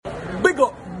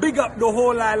Big up the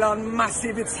whole island,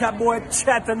 massive. It's your boy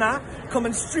Chetana,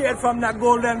 coming straight from the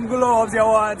Golden Globes, you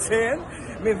want saying?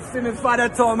 Me father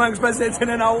Tom Hanks presenting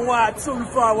in a what, soon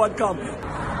forward come.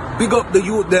 Big up the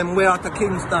youth them way out of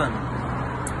Kingston.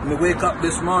 Me wake up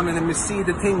this morning and me see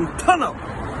the thing turn up.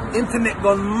 Internet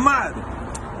gone mad.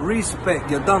 Respect,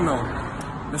 you don't know.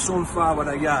 Me soon forward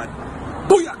a yard.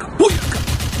 Booyaka, booyaka.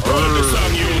 Roll the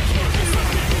song, youth.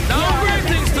 Now great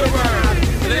things to work.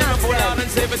 Live for Lord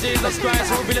and Savior Jesus Christ,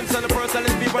 who will himself the first and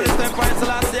his people this time finds the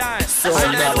last eye. I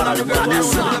know one of the great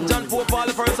ones, of John Pope, Paul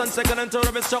the first and second and third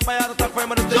of his shop by out of the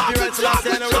frame of the state, right to last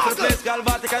and the place called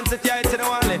Vatican City, I tell you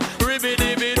only.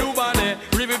 Ribby-dibby-doo-bane,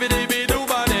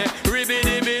 ribby-dibby-doo-bane,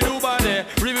 ribby-dibby-doo-bane,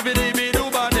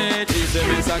 ribby-dibby-doo-bane. Jesus,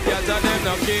 Miss a cat and them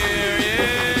no care,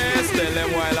 yes. Tell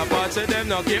them while I watch it, them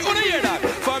no care. Who do you hear that?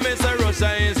 For Mr.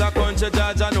 Russia is a country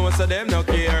judge, I know so them no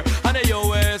care. And the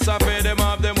US, I pay them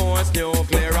have the most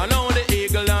nuclear. And now the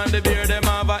eagle and the bear, them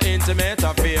have an intimate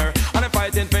affair. And the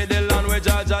fighting for the land where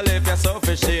Georgia left your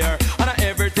selfish share. And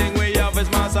everything we have is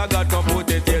master God come put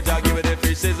it here. Jah give it the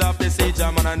fishes of the sea,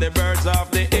 German and the birds of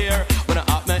the air. When I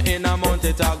up me in a mount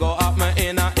it, I go up me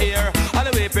in a ear. And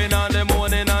the weeping and the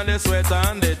moaning and the sweat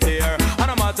and the tear. And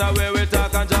no matter where we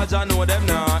talk and Georgia know them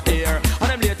not here. And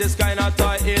them latest kind of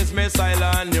toy is missile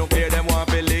and nuclear. Them want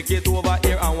to lick it over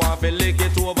here and want to lick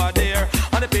it over there.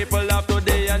 And the people of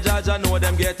today and Georgia know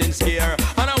them getting scared.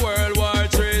 And a World War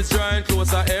III is drawing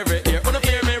closer every year. When you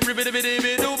hear me,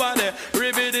 ribby-dibby-dibby-doo-bane,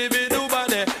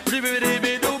 ribby-dibby-doo-bane,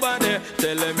 ribby-dibby-doo-bane.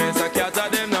 Tell them it's a cat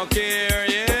of them no care,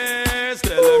 yes.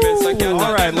 Tell them it's a cat of them.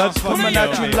 All right, let's come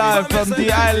at you live from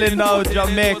the island of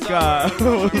Jamaica.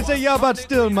 It's a yeah, but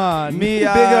still, man. Me, big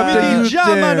up the the youth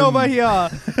German them. over here.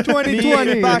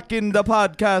 2020. Me back in the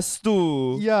podcast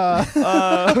too. Yeah.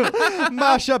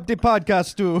 Mash up the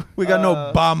podcast too. We got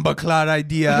no bomba cloud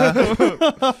idea.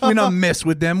 We don't mess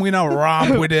with them. We don't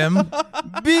romp with them.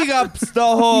 Big ups the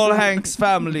whole Hanks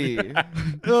family. Big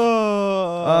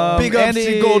ups any-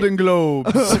 to Golden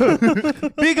Globes.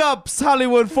 Big ups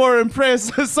Hollywood Foreign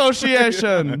Press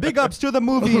Association. Big ups to the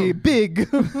movie Big,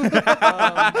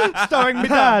 starring my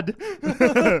dad.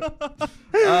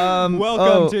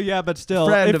 Welcome to Yeah, but still.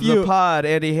 Friend if of you, the pod,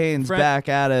 Andy Haynes, back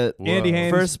at it. Andy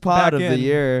Haynes, First pod back of the in.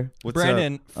 year.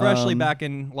 Brandon, freshly back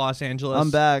in Los Angeles.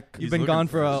 I'm back. You've been gone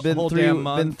for a Been whole three, damn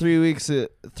month. been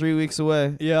 3 weeks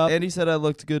away. Yeah. Andy said I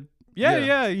looked good.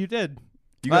 Yeah, you did.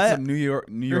 You got I- some New York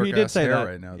Or he did ass say hair that.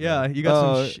 right now. Yeah, though. you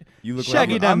got some You look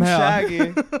shaggy like damn I'm hair.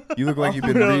 shaggy. you look like you've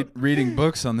been reading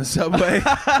books on the subway.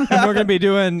 And we're going to be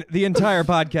doing the entire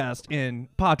podcast in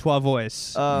patois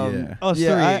voice. Yeah. Us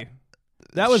yeah, three.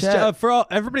 That was, Chet- for all,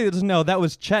 everybody that doesn't know, that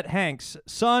was Chet Hanks,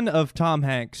 son of Tom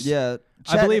Hanks. Yeah.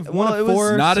 I believe one it of was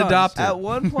four Not sons. adopted. At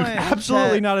one point,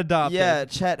 Absolutely Chet- not adopted. Yeah,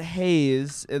 Chet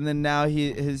Hayes, and then now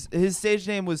his stage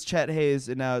name was Chet Hayes,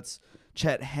 and now it's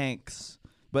Chet Hanks,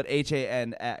 but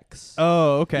Hanx.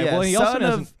 Oh, okay. Yeah, Well, he son also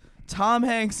doesn't. of Tom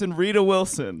Hanks and Rita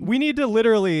Wilson. We need to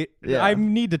literally. Yeah. I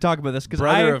need to talk about this because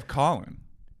Brother of Colin.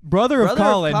 brother of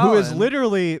Colin, who is Colin.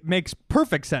 literally makes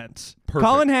perfect sense. Perfect.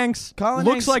 Colin Hanks Colin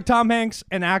looks Hanks- like Tom Hanks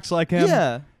and acts like him.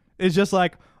 Yeah. It's just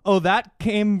like, oh, that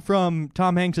came from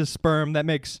Tom Hanks' sperm. That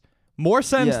makes more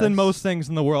sense than Yes. most things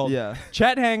in the world. Yeah.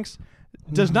 Chet Hanks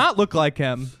does not look like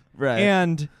him. Right.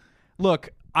 And look,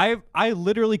 I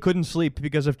literally couldn't sleep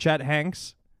because of Chet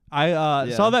Hanks. I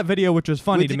Yeah. saw that video, which was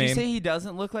funny Wait, to did me. you say he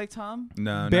doesn't look like Tom?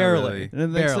 No, Barely. Not really. You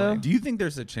didn't think Barely. so? Do you think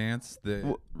there's a chance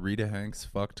that Rita Hanks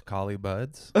fucked Collie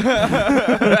Buds?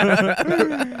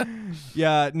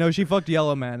 Yeah, no, she fucked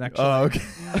Yellow Man actually. Oh, okay.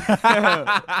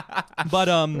 But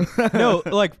no,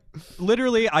 like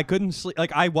literally I couldn't sleep.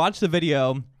 Like I watched the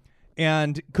video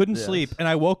and couldn't Yes. sleep, and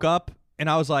I woke up and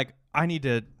I was like, I need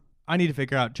to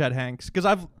figure out Chet Hanks because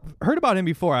I've heard about him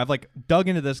before. I've like dug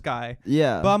into this guy.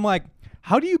 Yeah. But I'm like,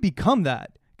 how do you become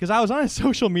that? Because I was on his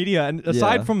social media, and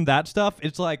aside Yeah. from that stuff,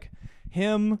 it's like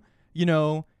him, you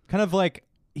know, kind of like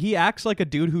he acts like a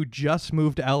dude who just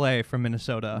moved to LA from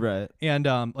Minnesota. Right. And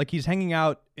like he's hanging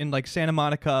out in like Santa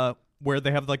Monica where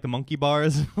they have like the monkey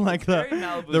bars, like Very the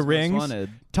Malibu's Most rings, Wanted.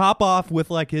 top off with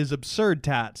like his absurd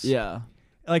tats. Yeah.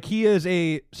 Like he is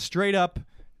a straight up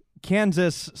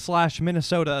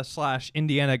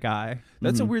Kansas/Minnesota/Indiana guy.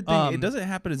 That's a weird thing. Um, It doesn't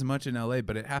happen as much in LA,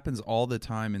 but it happens all the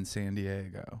time in San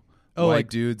Diego. Oh, White like-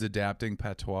 dudes adapting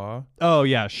patois. Oh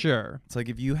yeah, sure. It's like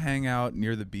if you hang out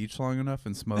near the beach long enough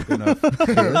and smoke enough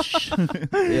kush.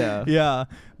 Yeah. Yeah.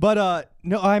 But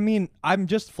no, I mean, I'm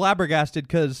just flabbergasted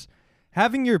because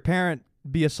having your parent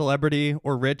be a celebrity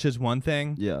or rich is one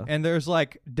thing. Yeah. And there's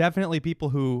like definitely people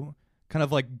who kind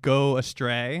of like go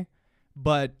astray,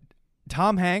 but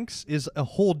Tom Hanks is a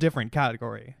whole different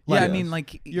category. Yeah, I Yes. mean,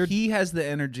 like he has the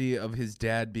energy of his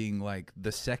dad being like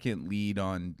the second lead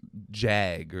on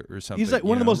Jag or something. He's like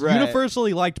one of the most Right.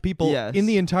 universally liked people Yes. in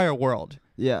the entire world.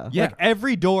 Yeah. Yeah. Like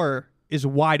every door is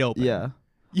wide open. Yeah.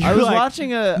 You're I was like,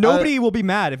 watching a Nobody will be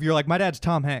mad if you're like, my dad's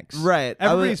Tom Hanks. Right.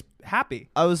 Everybody's happy.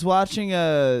 I was watching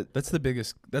a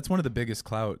That's one of the biggest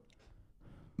clout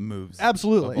moves.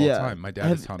 Absolutely. Of all yeah. time. My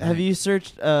dad is Tom Have Hanks. you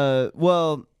searched?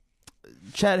 Well,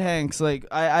 Chet Hanks. Like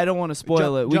I don't want to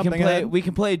spoil it. We can jumping play. ahead? We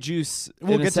can play Juice.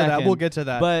 We'll in a get to that. second. We'll get to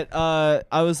that. But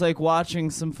I was like watching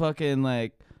some fucking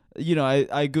like.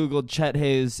 I googled Chet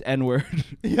Hayes N-word.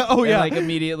 Yeah, oh and, yeah. like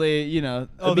immediately, Oh,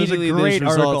 there's a immediately great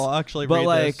results. article. I'll actually But read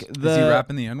like this. the Is he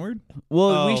rapping the N-word?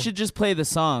 well, we Oh. should just play the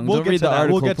song. We'll Don't get read to the that.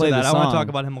 article. We'll get play to that. the I want song. to talk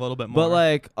about him a little bit more. But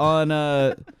like on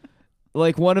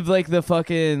like one of like the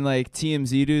fucking like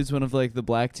TMZ dudes, one of like the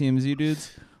black TMZ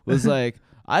dudes was like,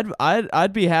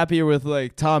 I'd be happier with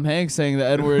like Tom Hanks saying the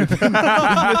N-word than this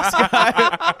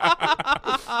guy.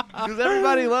 Because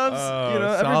everybody loves solid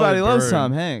everybody loves burn.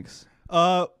 Tom Hanks.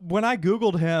 when I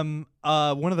Googled him,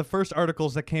 one of the first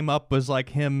articles that came up was like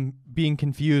him being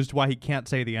confused why he can't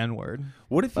say the N-word.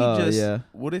 What if he Oh, just? yeah.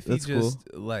 What if That's he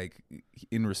just like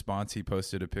in response he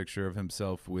posted a picture of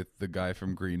himself with the guy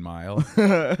from Green Mile?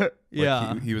 Like,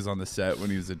 Yeah. he was on the set when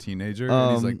he was a teenager,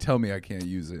 and he's like, "Tell me I can't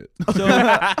use it."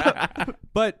 So,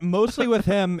 but mostly with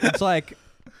him, it's like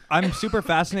I'm super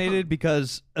fascinated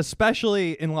because,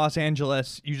 especially in Los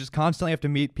Angeles, you just constantly have to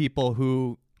meet people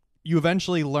who you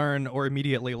eventually learn or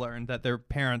immediately learn that their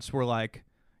parents were like,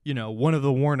 one of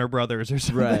the Warner Brothers or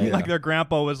something. Right. Like their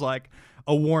grandpa was like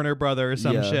a Warner brother or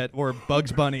some Yeah. shit, or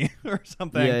Bugs Bunny or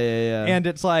something. Yeah. And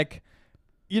it's like,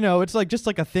 it's like just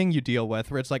like a thing you deal with,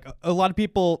 where it's like a lot of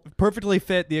people perfectly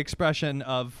fit the expression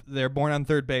of they're born on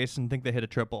third base and think they hit a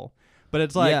triple. But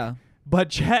it's like, Yeah. but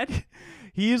Chet,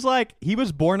 he's like, he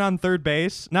was born on third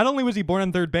base. Not only was he born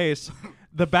on third base,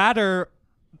 the batter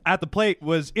at the plate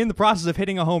was in the process of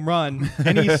hitting a home run,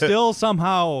 and he still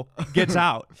somehow gets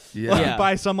out Yeah. like, Yeah.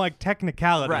 by some like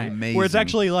technicality, Right. where it's Amazing.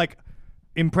 actually like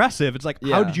impressive. It's like, how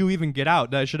Yeah. did you even get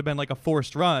out? That should have been like a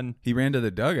forced run. He ran to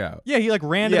the dugout. Yeah, he like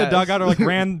ran to Yes. the dugout or like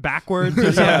ran backwards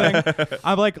or something.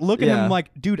 I'm like looking at Yeah. him like,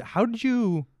 dude, how did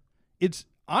you? It's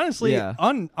honestly Yeah.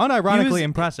 unironically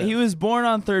impressive. He was born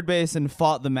on third base and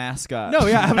fought the mascot. no,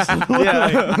 yeah, absolutely.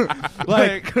 Yeah.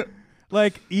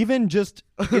 like even just,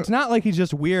 it's not like he's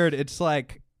just weird. It's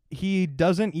like he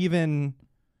doesn't even.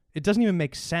 It doesn't even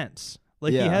make sense.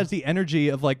 Like he Yeah. has the energy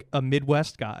of like a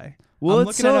Midwest guy. Well, I'm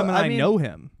it's looking at so- him and I I mean- know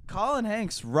him. Colin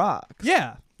Hanks rocks.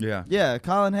 Yeah. Yeah. Yeah,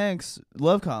 Colin Hanks.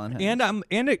 Love Colin Hanks.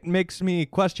 And it makes me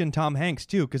question Tom Hanks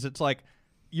too, because it's like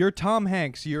you're Tom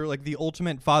Hanks, you're like the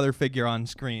ultimate father figure on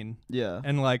screen, yeah.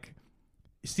 and like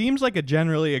seems like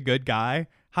generally a good guy.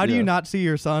 How do you Yeah. not see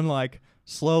your son like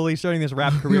slowly starting this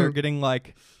rap career, getting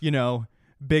like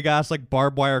big ass like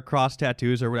barbed wire cross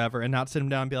tattoos or whatever, and not sit him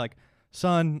down and be like,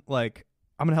 son, like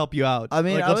I'm gonna help you out. I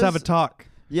mean, like, I let's have a was- talk.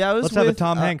 Yeah, I was Let's have a with,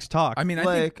 Tom Hanks talk. I mean, I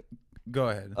like, think. Go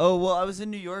ahead. oh well, I was in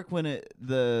New York when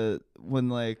when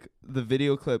like the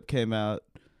video clip came out,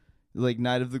 like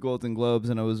Night of the Golden Globes,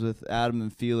 and I was with Adam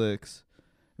and Felix.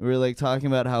 We were like talking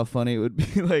about how funny it would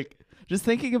be, like just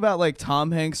thinking about like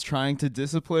Tom Hanks trying to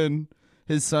discipline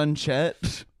his son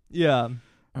Chet. yeah.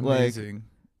 Amazing.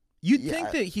 You'd Yeah.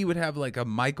 think that he would have like a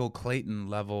Michael Clayton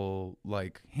level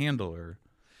like handler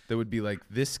that would be like,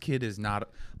 this kid is not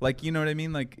like, you know what I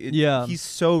mean? Like, Yeah. he's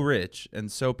so rich and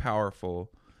so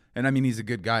powerful. And I mean, he's a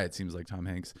good guy, it seems like, Tom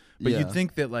Hanks. But Yeah. you'd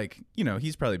think that, like,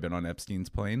 he's probably been on Epstein's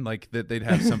plane, like that they'd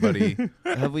have somebody.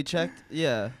 Have we checked?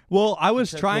 Yeah. Well, I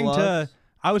was Check the trying to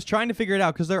logs. figure it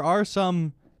out because there are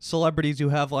some celebrities who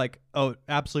have like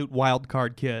absolute wild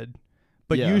card kid,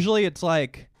 but Yeah. usually it's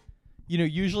like,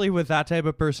 usually with that type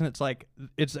of person, it's like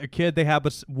it's a kid they have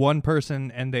with one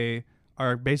person and they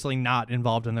are basically not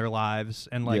involved in their lives,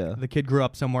 and like Yeah. the kid grew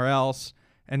up somewhere else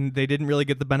and they didn't really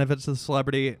get the benefits of the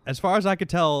celebrity. As far as I could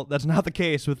tell, that's not the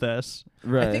case with this.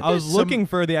 Right. think- I was There's some- looking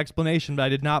for the explanation, but I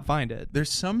did not find it.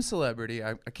 There's some celebrity,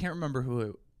 I can't remember who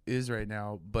it is right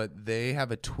now, but they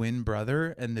have a twin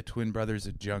brother, and the twin brother's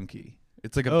a junkie.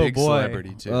 It's like a Oh, big boy.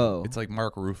 celebrity, too. Oh. It's like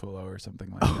Mark Ruffalo or something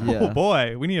like that. Yeah. Oh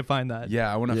boy, we need to find that.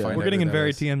 Yeah, I want to Yeah. find We're out getting who in that very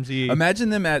is. TMZ. Imagine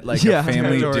them at like Yeah. a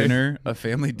family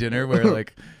Territory. dinner where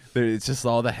like it's just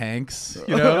all the Hanks,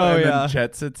 you know, Oh, and yeah. then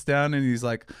Chet sits down and he's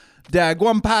like, "Dad, go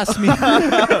on pass me,"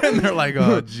 and they're like,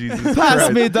 "Oh Jesus, Pass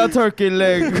Christ. me the turkey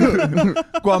leg.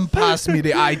 Go on pass me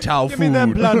the iTow Give food." me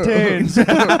them plantains. Give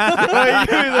me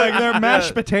like they're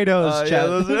mashed potatoes, Chet.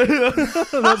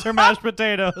 Those are mashed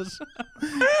potatoes.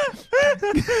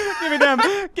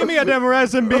 give me them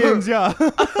rice and beans, yeah.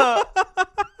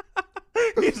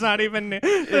 He's not even.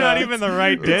 They're not even the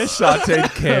right dish.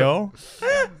 Sauteed kale.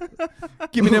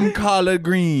 Give me them collard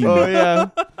greens. Oh yeah,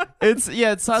 it's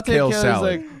sauteed kale kale. Is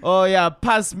salad. like, oh yeah,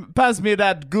 pass me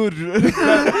that good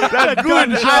that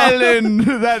good island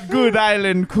that good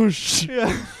island kush.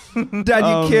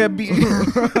 Dad, you can't be.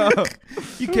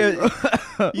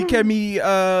 you can't me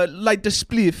light the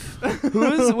spliff.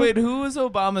 Who was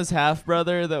Obama's half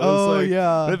brother that was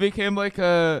that became like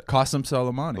a Qasem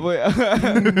Soleimani.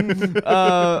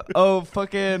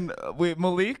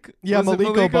 Malik? Yeah, Was it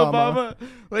Malik Obama.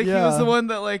 Like he was the one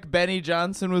that like Benny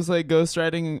Johnson was like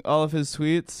ghostwriting all of his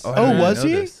tweets. I didn't was know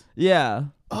he? this. Yeah.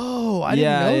 Oh, I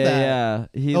didn't know that. Yeah.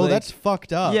 He, Oh, like, that's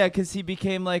fucked up. yeah, because he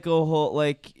became like a whole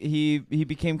like he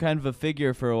became kind of a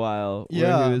figure for a while.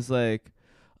 Yeah. Where he was like,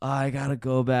 oh, I gotta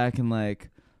go back and like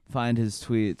find his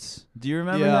tweets. Do you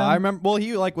remember? Yeah, him? I remember. Well,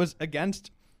 he like was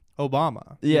against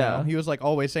Obama. you Yeah. know? He was like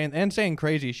always saying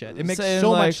crazy shit. It makes Saying,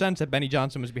 so like, much sense that Benny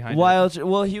Johnson was behind it.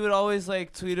 Well, he would always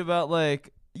like tweet about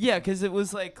like because it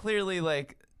was like clearly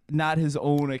like not his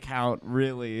own account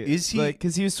really. Is he- like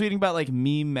because he was tweeting about like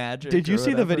meme magic? Did you or see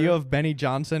the whatever. video of Benny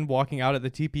Johnson walking out at the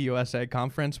TPUSA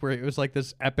conference where it was like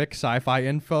this epic sci-fi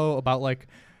info about like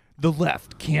the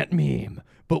left can't meme,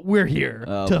 but we're here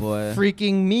Oh, to boy.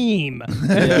 freaking meme.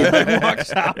 And he like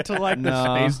walks out to like the No.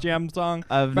 Space Jam song.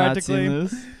 I've not practically. seen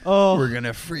this. Oh, We're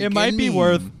gonna freaking it might be meme.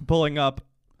 worth pulling up.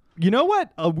 You know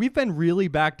what? We've been really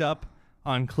backed up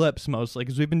on clips mostly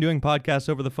because we've been doing podcasts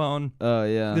over the phone. Oh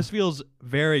yeah. This feels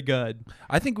very good.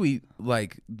 I think we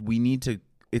need to.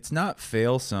 It's not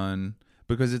fail, son,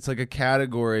 because it's like a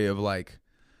category of like.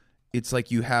 It's like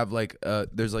you have like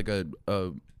there's like a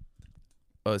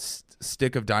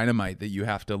stick of dynamite that you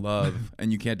have to love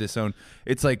and you can't disown.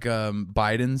 It's like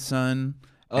Biden's son.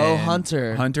 Oh, and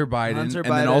Hunter Biden, Hunter and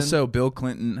then Biden. also Bill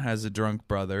Clinton has a drunk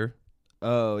brother.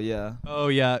 Oh yeah. Oh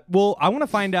yeah. Well, I want to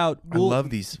find out. I love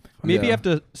these. Maybe Yeah. have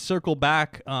to circle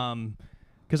back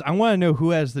because I want to know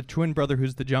who has the twin brother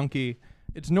who's the junkie.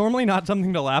 It's normally not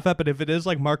something to laugh at, but if it is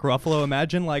like Mark Ruffalo,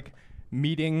 imagine like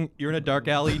you're in a dark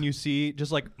alley and you see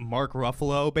just like Mark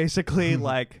Ruffalo basically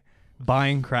like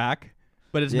buying crack,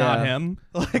 but it's not Yeah. him.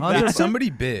 Like Hunter- that. Somebody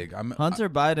big. Hunter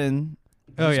Biden.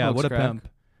 Oh he yeah, smokes what a crack. pimp.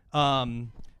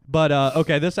 But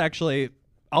okay, this actually,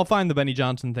 I'll find the Benny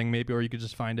Johnson thing maybe, or you could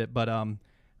just find it. But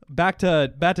back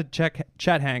to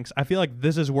Chet Hanks. I feel like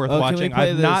this is worth Oh, can we watching.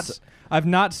 play this? I've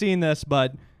not seen this,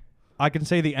 but I can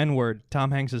say the N-word.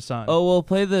 Tom Hanks' son. Oh, we'll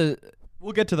play the.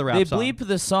 We'll get to the rap They song. bleep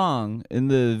the song in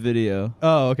the video.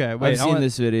 Oh, okay. Wait, I've seen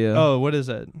this video. Oh, what is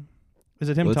it? Is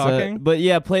it him What's talking? that? But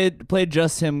yeah, play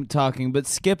just him talking, but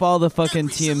skip all the fucking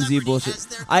TMZ bullshit.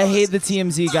 I hate the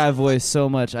TMZ guy voice so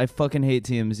much. I fucking hate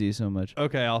TMZ so much.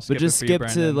 Okay, I'll skip But just it for you, skip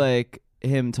to Brandon. like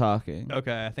him talking.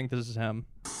 Okay, I think this is him.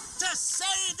 To say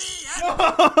the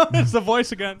N-word. It's the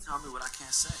voice again. Tell me what I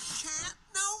can't say. Can't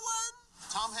no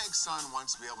one? Tom Hanks' son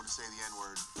wants to be able to say the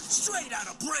N-word. Straight out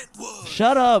of Brentwood.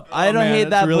 Shut up! I don't Man, hate it's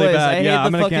that really voice. bad. I hate Yeah,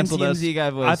 I'm the gonna fucking cancel TMZ this. guy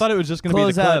voice. I thought it was just gonna Close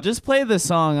be the clip. out. Just play the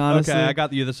song, honestly. Okay, I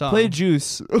got you the song. Play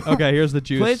Juice. Okay, here's the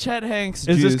juice. Play Chet Hanks.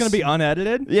 Is this Juice. gonna be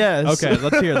unedited? Yes. Okay,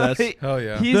 let's hear this. Hell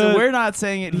yeah. We're not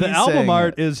saying it. The he's album saying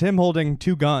art it. is him holding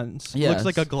two guns. Yes. Looks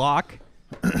like a Glock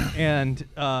and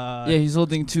Yeah, he's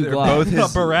holding two They're Glocks. both a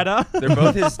his- Beretta. They're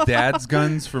both his dad's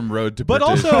guns from Road to But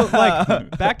Perdition. also,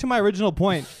 like, back to my original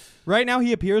point. Right now,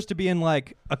 he appears to be in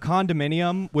like a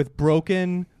condominium with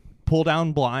broken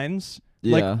pull-down blinds.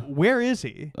 Yeah. Like, where is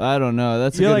he? I don't know.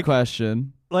 That's a You're good like-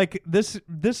 question. Like, this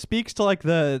speaks to like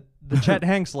the Chet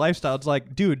Hanks lifestyle. It's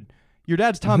like, dude, your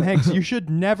dad's Tom Hanks. You should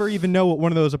never even know what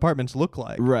one of those apartments look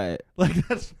like. Right. Like,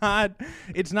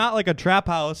 it's not like a trap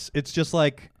house. It's just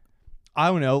like, I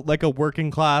don't know, like a working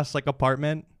class like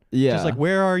apartment. Yeah. Just like,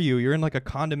 where are you? You're in like a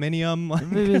condominium. Like,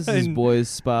 Maybe this is his in boy's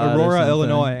spot. or Aurora, something,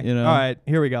 Illinois. You know. All right,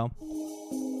 here we go.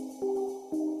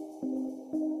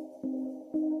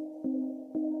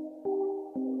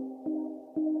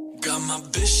 Got my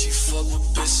bitch, she fuck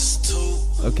with bitches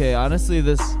too. Okay. Honestly,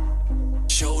 this.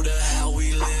 Showed her how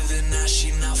we live and now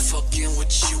she not fucking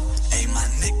with you. Hey, my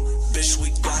nick, bitch, we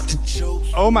got the joke.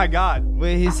 Oh my God.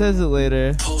 Wait, he says it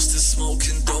later. Posted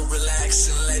smoking, don't relax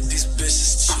and let these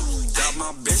bitches chew. Got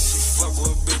my bitch, she fuck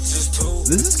with bitches too.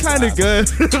 This is kind of good.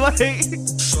 Like.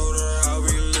 Showed her how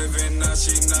we living, now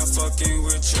she not fucking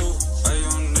with you. Hey,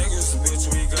 young niggas, bitch,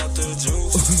 we got the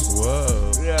juice.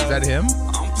 Whoa. Yeah. Is that him?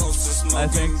 I'm posted smoking, I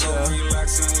think so. don't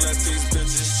relax and let these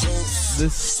bitches choose.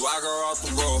 This. Swagger off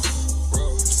the road,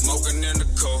 smoking in the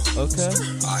cold. Okay.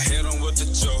 I hit him with the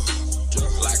joke,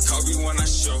 like Kobe when I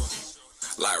show,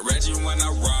 like Reggie when I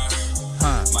ride.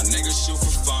 Huh. My niggas shoot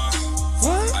for fun.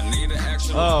 What? I need an extra.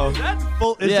 Oh.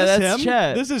 Is Yeah, this that's him?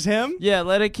 Chet. This is him? Yeah,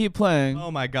 let it keep playing.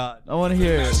 Oh my god. I want to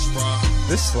hear it.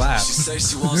 This She slaps. say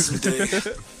she wants some dick,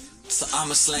 so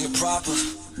I'ma slang it proper.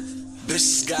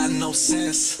 Bitch got no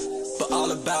sense, but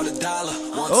all about a dollar.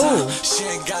 One time, she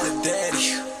ain't got a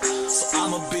daddy, so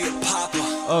I'ma be a papa.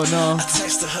 Oh no. I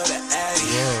texted her to Addy,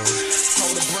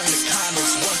 told her bring the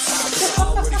condoms one time, 'cause I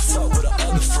already fucked with her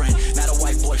other friend. Now the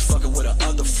white boy fucking with her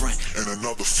other friend, and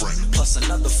another friend, plus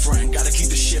another friend. Gotta keep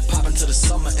the shit poppin' till the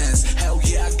summer ends. Hell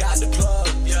yeah, I got the plug,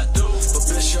 yeah I do. But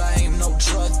bitch, I ain't no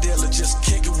drug dealer, just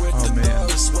kick it with the man.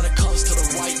 thugs. When it comes to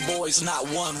the white boys, not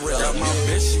one real. Got my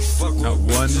bitch, she fuck with Not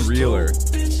one reeler.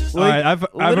 All right, I've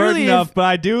heard literally enough, but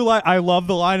I love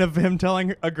the line of him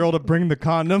telling a girl to bring the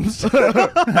condoms.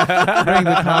 Bring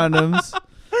the condoms.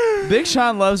 Big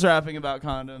Sean loves rapping about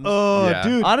condoms. Oh, Yeah.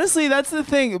 dude. Honestly, that's the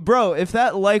thing, bro. If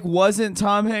that like wasn't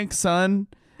Tom Hanks' son,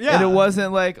 Yeah. and it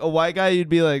wasn't like a white guy, you'd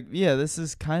be like, yeah, this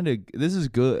is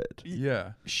good.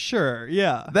 Yeah. Sure,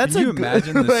 yeah. That's Can you a good-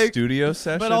 imagine the like, studio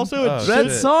session? But also Oh, it's that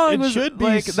shit. song It was should be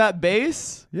like s- that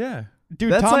bass. Yeah. Dude,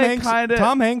 That's Tom like Hanks, kinda-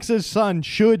 Tom Hanks' son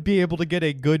should be able to get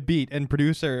a good beat and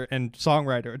producer and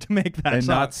songwriter to make that And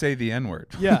song. not say the N-word.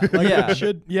 yeah, like Yeah. it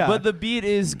should. Yeah, But the beat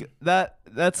is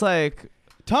that's like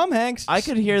Tom Hanks. I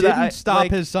could hear didn't that, stop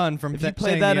like, his son from if you saying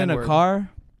played that the in a N-word. car.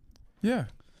 Yeah.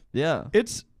 Yeah.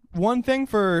 It's one thing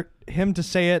for him to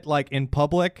say it like in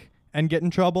public and get in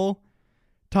trouble.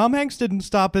 Tom Hanks didn't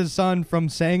stop his son from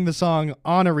saying the song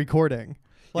on a recording.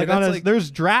 Like that's on a, like-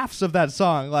 there's drafts of that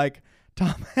song. Like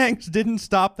Tom Hanks didn't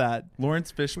stop that.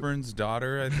 Lawrence Fishburne's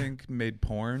daughter, I think, made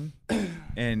porn,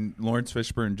 and Lawrence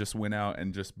Fishburne just went out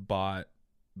and just bought,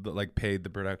 paid the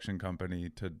production company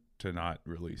to not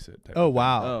release it. type Oh of thing.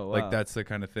 wow. Oh, wow. Like that's the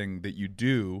kind of thing that you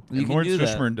do. You And can Lawrence do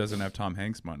that. Fishburne doesn't have Tom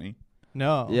Hanks money.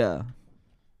 No. Yeah.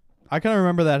 I kind of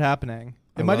remember that happening.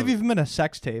 It I might love have even been a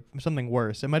sex tape, something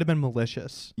worse. It might have been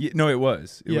malicious. Yeah, no, it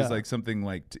was. It Yeah. was like something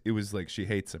like it was like she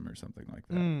hates him or something like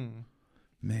that.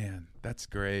 Man, that's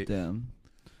great. Damn.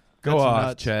 Go That's off,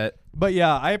 nuts. Chet. But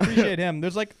yeah, I appreciate him.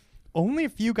 There's like only a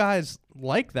few guys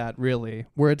like that, really,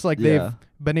 where it's like Yeah. they've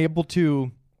been able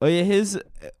to. Oh yeah, his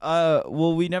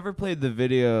well, we never played the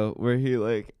video where he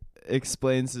like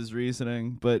explains his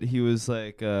reasoning, but he was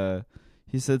like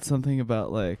he said something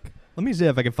about like Let me see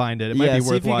if I can find it. It might yeah, be see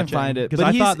worth if you watching. can find it. Because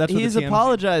But I thought that's what he's the TMZ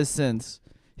apologized since.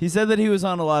 He said that he was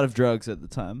on a lot of drugs at the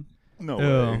time.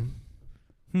 No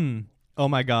Oh. Oh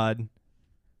my god.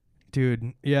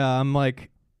 Dude, yeah, I'm like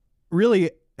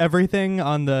really everything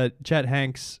on the Chet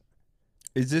Hanks,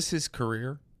 Is this his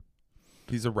career?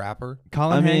 He's a rapper.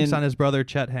 Colin I Hanks mean- on his brother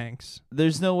Chet Hanks.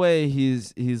 There's no way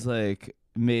he's like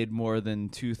made more than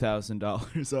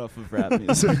 $2,000 off of rap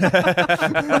music.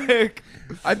 Like,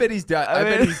 I bet he's I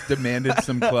bet mean- he's demanded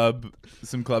some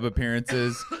club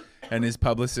appearances, and his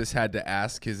publicist had to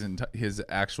ask his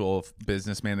actual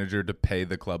business manager to pay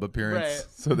the club appearance. Right.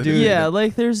 So that yeah,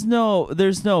 like there's no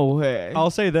way.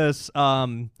 I'll say this.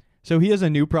 So he has a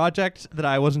new project that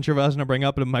I wasn't sure if I was going to bring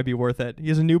up, but it might be worth it. He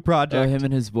has a new project. Him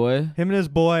and his boy. Him and his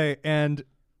boy, and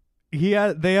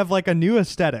they have like a new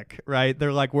aesthetic, right?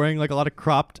 They're like wearing like a lot of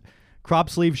crop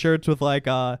sleeve shirts with like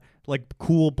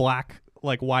cool black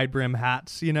like wide brim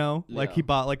hats, you know? Like Yeah. he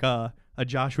bought like a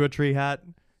Joshua Tree hat.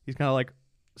 He's kind of like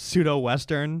pseudo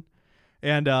western.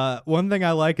 And one thing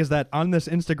I like is that on this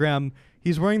Instagram,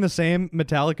 he's wearing the same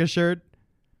Metallica shirt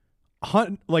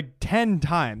like 10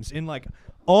 times in like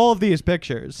all of these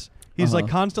pictures. He's like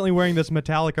constantly wearing this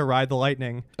Metallica Ride the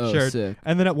Lightning Oh, shirt. sick.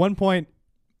 And then at one point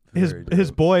Very his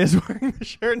dope. boy is wearing the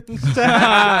shirt instead.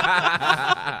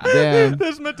 Damn.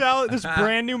 this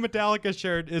brand new Metallica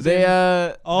shirt is They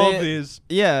in all they- of these.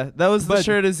 Yeah, that was the But-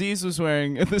 shirt Aziz was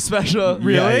wearing in the special.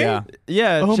 Really? Yeah.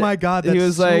 Yeah. Oh Ch- my god, that's he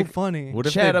was so like, funny. What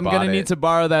if Chad, they I'm bought gonna it? need to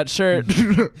borrow that shirt.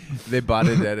 They bought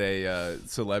it at a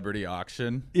celebrity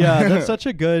auction. Yeah, that's such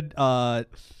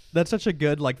a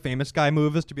good like famous guy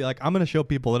move is to be like, I'm gonna show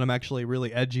people that I'm actually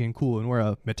really edgy and cool and wear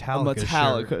a A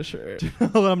Metallica, shirt. shirt.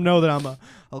 Let them know that I'm a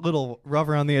little rough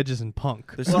around the edges and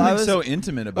punk. There's Well, something I was- so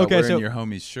intimate about Okay, wearing so- your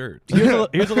homie's shirt.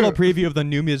 Here's a little preview of the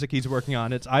new music he's working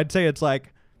on. I'd say it's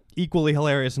like equally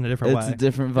hilarious in a different It's way. a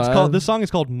different It's vibe. called this song is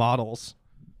called Models.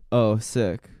 Oh,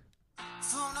 sick.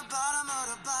 From the bottom of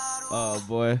the bottle, Oh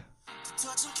boy. to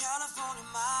touching California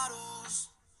models.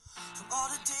 From all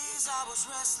the days I was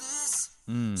restless,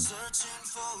 searching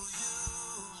for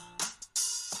you.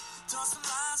 Draw some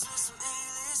lines with some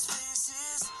A-list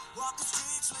faces. Walk the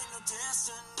streets with no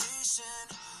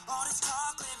destination. All this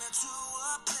talk led me to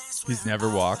a place He's where never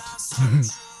all walked. felt so true.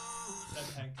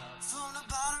 From the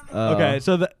bottom Oh. Okay,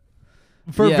 so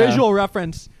for Yeah. visual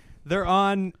reference, they're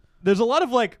on There's a lot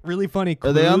of like really funny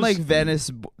Are they on clues. like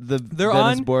Venice? The They're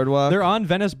Venice on boardwalk. They're on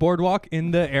Venice Boardwalk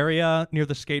in the area near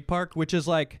the skate park, which is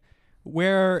like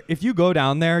where if you go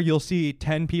down there, you'll see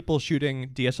 10 people shooting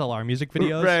DSLR music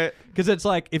videos. Right. Because it's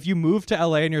like if you move to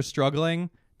LA and you're struggling,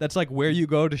 that's like where you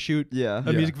go to shoot Yeah.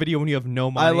 a music video when you have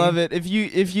no money. I love it. If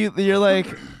you're like,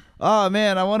 oh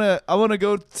man, I wanna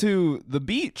go to the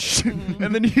beach,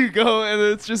 and then you go and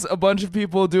it's just a bunch of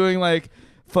people doing like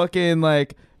fucking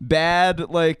like bad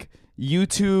like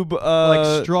YouTube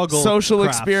Like struggle social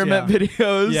crafts, experiment yeah.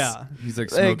 videos. Yeah. He's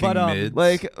like Like, smoking but, mids.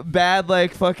 Like bad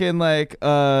like fucking like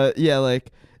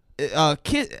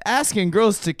asking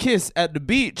girls to kiss at the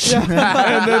beach. And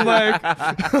then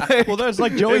like Well, there's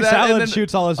like Joey and then Salad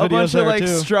shoots all his a videos bunch there of like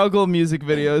too. struggle music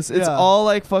videos. It's Yeah. all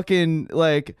like fucking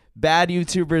like bad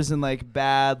YouTubers and like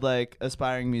bad like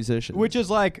aspiring musicians. Which is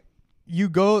like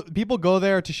people go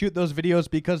there to shoot those videos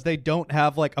because they don't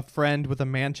have like a friend with a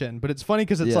mansion. But it's funny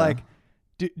because it's Yeah. like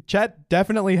Chet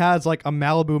definitely has like a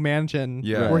Malibu mansion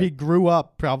Yeah. where he grew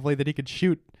up probably that he could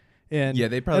shoot in. Yeah,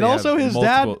 they probably And also have his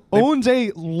dad multiple- they- owns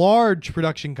a large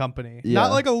production company. Yeah.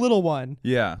 Not like a little one.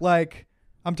 yeah. Like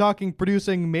I'm talking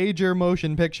producing major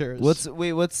motion pictures. what's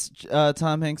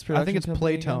Tom Hanks' production? I think it's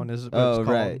company Playtone again? is what Oh it's called.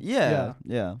 right, yeah.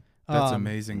 That's Um,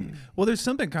 amazing. Well, there's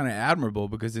something kind of admirable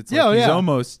because it's Yeah, like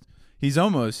yeah. he's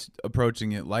almost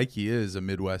approaching it like he is a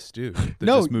Midwest dude that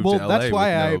No, just moved well, to LA that's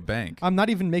why with no bank. I'm not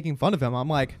even making fun of him. I'm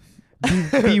like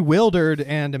bewildered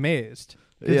and amazed.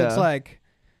 'Cause Yeah. it's like,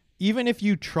 even if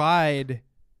you tried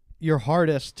your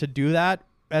hardest to do that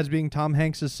as being Tom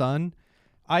Hanks' son,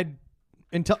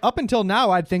 up until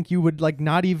now, I'd think you would like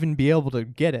not even be able to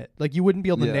get it. Like you wouldn't be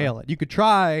able to Yeah. nail it. You could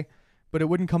try, but it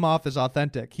wouldn't come off as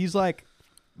authentic. He's like,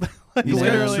 He's got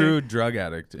literally. true drug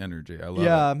addict energy. I love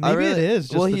Yeah, it. maybe it is.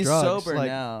 Just well, the he's drugs. sober like,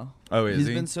 now. Oh, is He's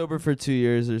he? been sober for 2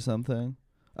 years or something.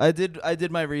 I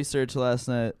did my research last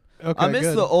night. Okay, I miss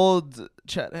good. the old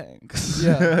Chet Hanks.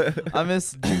 Yeah. I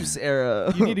miss Juice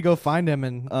era. You need to go find him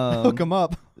and hook him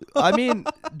up. I mean,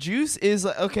 Juice is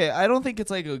like, okay. I don't think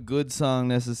it's like a good song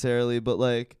necessarily, but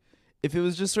like if it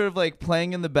was just sort of like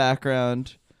playing in the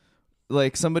background,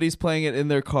 like somebody's playing it in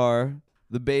their car,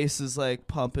 the bass is like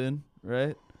pumping,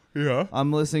 right? Yeah.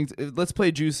 I'm listening to. Let's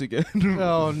play Juice again.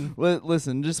 Oh,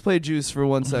 Listen, just play Juice for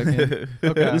 1 second.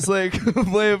 okay. Just like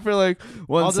play it for like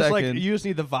 1 I'll second. just like you just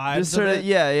need the vibes. Just of sort of it.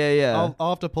 yeah. I'll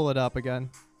have to pull it up again.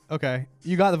 Okay,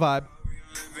 you got the vibe.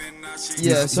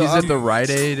 Yeah, so he's I'm- at the Rite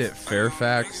Aid at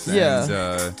Fairfax. Yeah.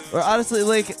 And, Or honestly,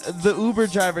 like the Uber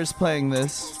driver's playing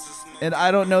this, and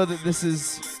I don't know that this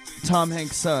is Tom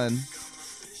Hanks' son.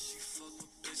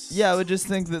 Yeah, I would just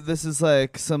think that this is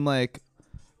like some like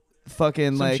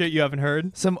fucking Some like shit you haven't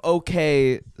heard. some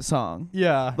okay song.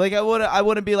 Yeah. Like I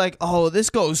wouldn't be like, oh, this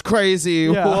goes crazy,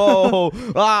 Yeah. whoa,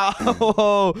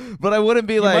 whoa, but I wouldn't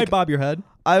be You like, might bob your head.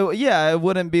 I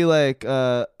wouldn't be like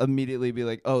immediately be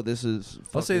like, oh, this is.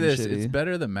 I'll say fucking this: shitty. it's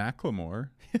better than Macklemore.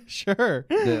 Sure.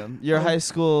 Damn. Your high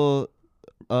school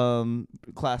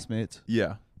classmates.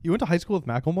 Yeah, You went to high school with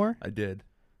Macklemore? I did.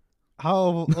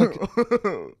 How? Like,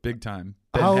 Big time.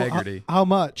 Ben how, Haggerty. how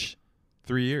much?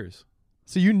 3 years.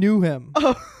 So you knew him.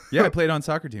 Yeah, I played on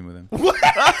soccer team with him.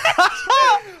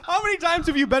 How many times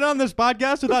have you been on this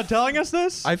podcast without telling us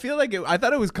this? I feel like I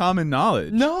thought it was common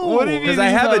knowledge. No. What do you Because mean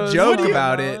I you have thought it a was joke common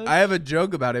about it. knowledge? I have a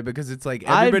joke about it because it's like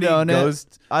I've everybody known goes.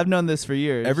 I've known this for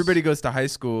years. Everybody goes to high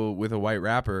school with a white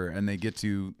rapper and they get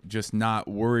to just not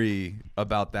worry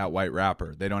about that white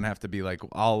rapper. They don't have to be like,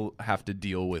 I'll have to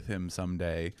deal with him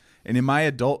someday. And in my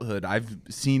adulthood, I've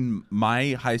seen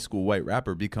my high school white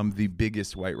rapper become the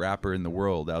biggest white rapper in the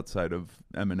world outside of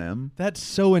Eminem. That's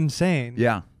so insane.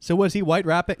 Yeah. So was he white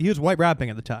rapping? He was white rapping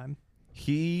at the time.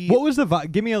 What was the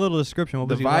vibe? Give me a little description. What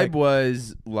The was he vibe like?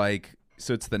 was like,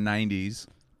 so it's the 90s.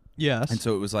 Yes. And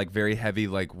so it was like very heavy,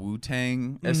 like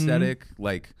Wu-Tang Mm-hmm. aesthetic,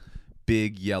 like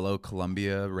big yellow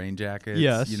Columbia rain jackets.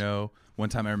 Yes. You know, one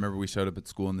time I remember we showed up at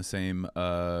school in the same,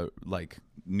 like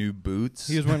new boots.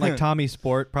 he was wearing like Tommy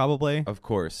Sport, probably. Of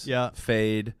course. Yeah.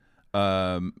 Fade,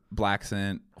 black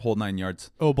scent, whole 9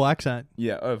 yards. Oh, black scent.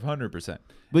 Yeah, of 100%.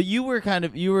 But you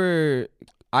were,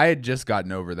 I had just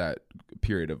gotten over that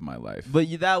period of my life. but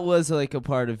that was like a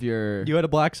part of your. You had a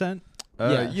black scent?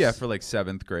 Yes. Yeah, for like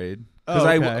 7th grade. Oh,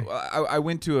 Because okay. I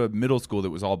went to a middle school that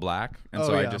was all black, and Oh,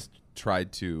 so I yeah. just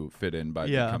tried to fit in by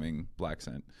Yeah. becoming black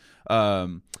scent.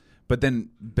 But then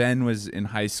Ben was in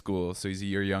high school, so he's a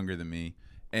year younger than me,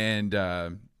 and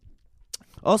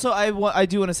Also, I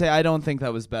do want to say I don't think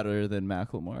that was better than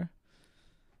Macklemore.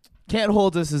 Can't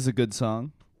Hold Us is a good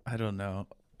song. I don't know.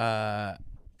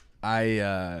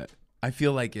 I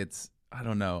feel like it's. I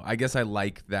don't know. I guess I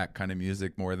like that kind of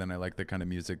music more than I like the kind of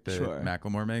music that Sure.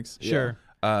 Macklemore makes. Sure.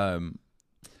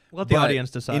 Let the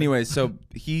audience decide. Anyway, so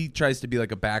he tries to be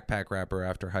like a backpack rapper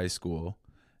after high school,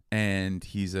 and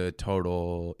he's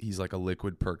like a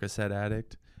liquid Percocet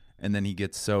addict, and then he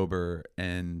gets sober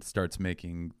and starts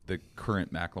making the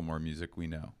current Macklemore music we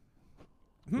know.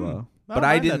 Wow. But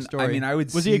I didn't. I mean, I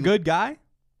would. Was he a good guy?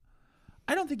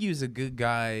 I don't think he was a good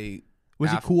guy.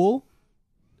 Was he cool?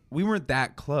 We weren't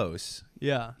that close.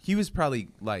 Yeah. He was probably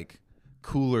like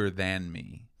cooler than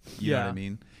me. You know what I Yeah.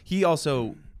 mean? He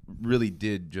also really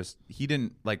did he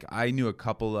didn't like, I knew a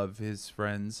couple of his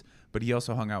friends, but he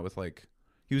also hung out with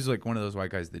he was like one of those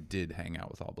white guys that did hang out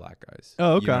with all black guys.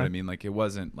 Oh, okay. You know what I mean? Like it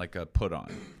wasn't like a put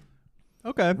on.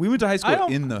 Okay. We went to high school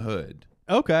in the hood.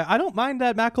 Okay. I don't mind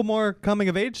that Macklemore coming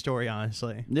of age story,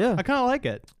 honestly. Yeah. I kind of like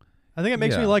it. I think it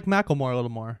makes me Yeah. like Macklemore a little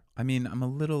more. I mean, I'm a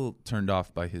little turned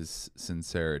off by his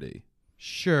sincerity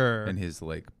Sure. and his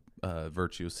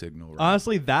virtue signal. Right?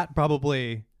 Honestly, that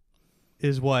probably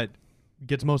is what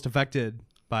gets most affected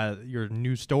by your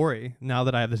new story. Now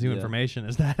that I have this new Yeah. information,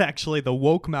 is that actually the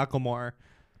woke Macklemore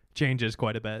changes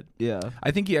quite a bit. Yeah.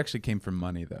 I think he actually came from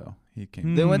money, though. He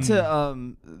came. They went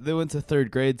to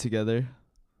third grade together.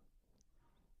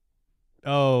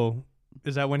 Oh,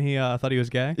 is that when he thought he was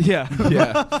gay? Yeah.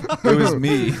 Yeah, it was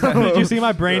me. Did you see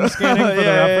my brain scanning for the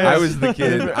Yeah, reference? I was the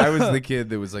kid. I was the kid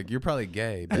that was like, "You're probably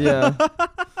gay." Ben." Yeah.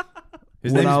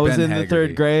 His When name's I was Ben in the Haggerty.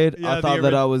 third grade, Yeah, I the thought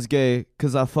that I was gay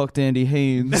because I fucked Andy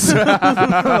Haynes.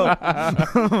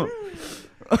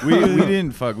 we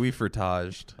didn't fuck. We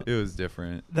fertaged. It was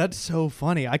different. That's so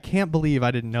funny. I can't believe I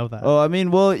didn't know that. Oh, I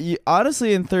mean, well,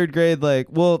 honestly, in third grade,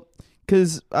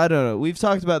 because I don't know, we've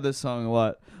talked about this song a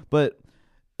lot, but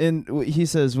he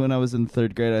says when I was in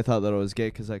third grade, I thought that I was gay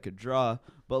because I could draw,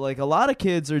 but a lot of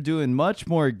kids are doing much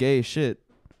more gay shit,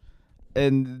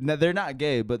 and they're not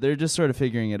gay, but they're just sort of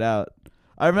figuring it out.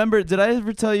 I remember, did I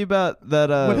ever tell you about that?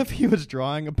 What if he was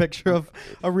drawing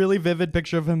a really vivid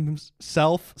picture of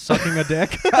himself sucking a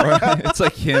dick? It's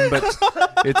like him, but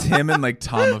it's him and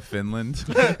Tom of Finland.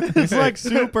 It's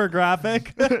super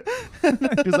graphic.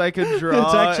 Because I could draw,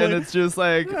 It's actually- and it's just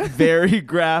very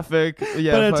graphic.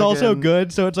 Yeah, but it's also fucking-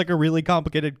 good, so it's a really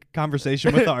complicated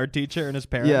conversation with the art teacher and his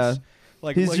parents.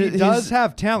 Yeah. He does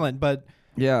have talent, but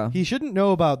Yeah. he shouldn't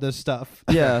know about this stuff.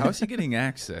 Yeah. How's he getting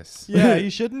access? Yeah, he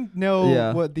shouldn't know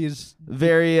Yeah. what these.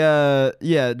 Very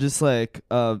just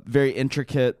very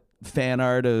intricate fan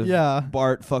art of Yeah.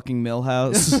 Bart fucking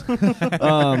Milhouse.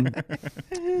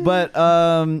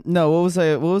 No,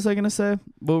 what was I gonna say?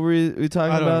 What were we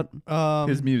talking about?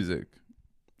 His music.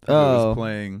 That Oh. was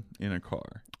playing in a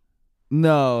car.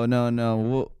 No.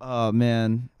 Well, oh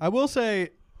man. I will say,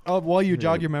 while you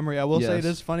jog your memory, I will say it Yes.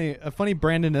 is funny. A funny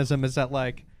Brandonism is that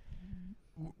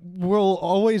we'll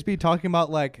always be talking about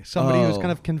somebody who's Oh.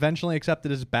 kind of conventionally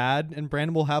accepted as bad, and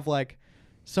Brandon will have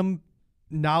some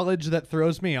knowledge that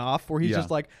throws me off, where he's Yeah. just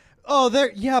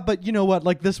but you know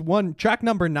what? This one track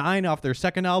number 9 off their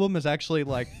second album is actually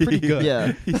pretty good.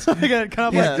 Yeah. He's kind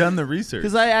of Yeah. done the research.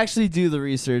 Because I actually do the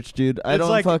research, dude. I It's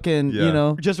don't fucking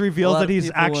Yeah. just a reveals lot that of he's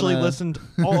people actually wanna- listened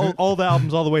all the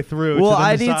albums all the way through. Well, to then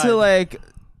I need decide. to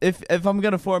if I'm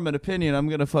gonna form an opinion, I'm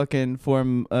gonna fucking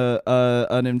form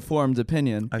an informed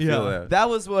opinion. I Yeah. feel that. That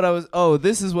was what I was. Oh,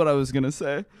 this is what I was gonna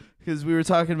say because we were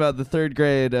talking about the third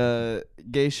grade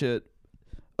gay shit.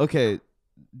 Okay,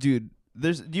 dude.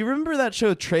 Do you remember that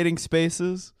show Trading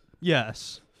Spaces?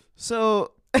 Yes.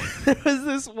 So there was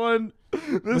this one.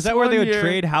 Was that where they would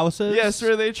trade houses? Yes,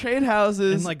 where they trade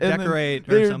houses And, then decorate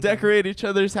or They something. decorate each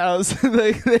other's house.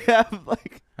 they have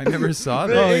I never saw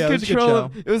they're that. Oh, in yeah, it was a good control show.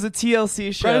 of- It was a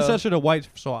TLC show. Predecessor to White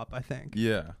Swap, I think.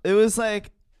 Yeah. It was it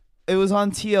was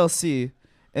on TLC,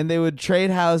 and they would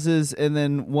trade houses, and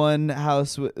then one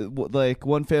house,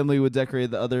 one family would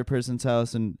decorate the other person's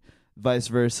house, and vice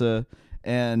versa.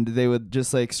 And they would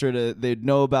just they'd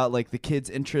know about the kid's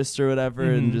interests or whatever,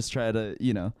 and just try to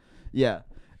yeah.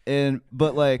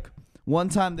 But one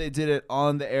time they did it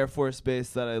on the Air Force base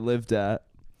that I lived at,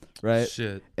 right?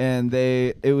 Shit. And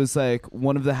it was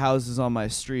one of the houses on my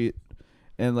street,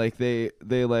 and it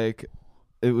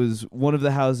was one of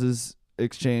the houses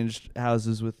exchanged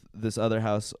houses with this other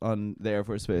house on the Air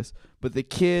Force Base. But the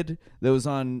kid that was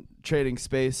on Trading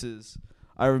Spaces,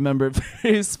 I remember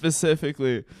very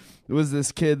specifically, it was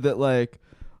this kid that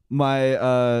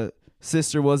my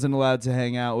sister wasn't allowed to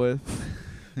hang out with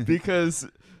because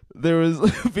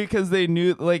because they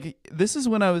knew this is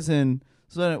when I was in.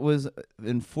 So it was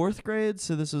in 4th grade,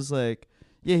 so this was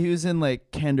he was in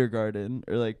kindergarten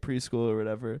or preschool or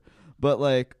whatever. But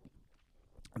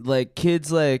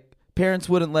kids parents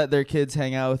wouldn't let their kids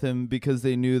hang out with him because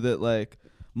they knew that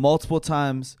multiple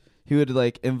times he would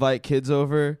invite kids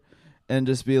over and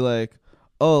just be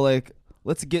oh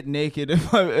let's get naked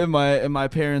in my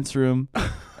parents' room,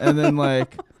 and then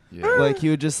like like he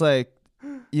would just like,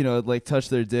 you know, like touch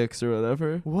their dicks or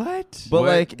whatever. What? But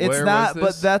Where- like it's where not. was But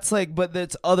this? that's like, but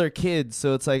it's other kids,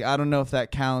 so it's like I don't know if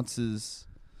that counts as.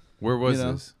 Where was You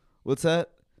know. this? What's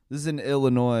that? This is in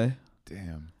Illinois.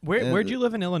 Damn. Where'd you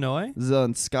live in Illinois? This is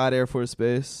on Scott Air Force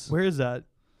Base. Where is that?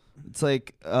 It's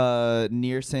like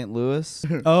near St. Louis.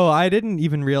 Oh, I didn't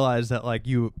even realize that like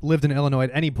you lived in Illinois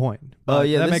at any point. Oh, But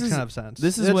yeah, that this makes is- kind of sense.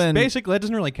 this is It's when- basically that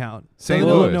doesn't really count. St. So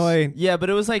Louis. Illinois. Yeah, but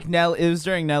it was like it was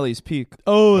during Nellie's peak.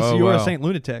 Oh, so Oh, you were a wow. Saint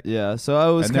Lunatic. Yeah, so I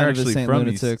was And they're kind of a actually St. from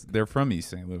Lunatic. They're from East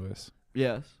St. Louis.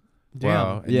 Yes. Damn.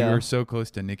 Wow. And Yeah. you were so close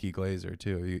to Nikki Glazer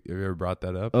too. Have you ever brought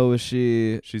that up? Oh, was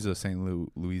she? She's a St.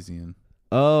 Louisian.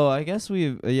 Oh, I guess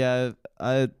we've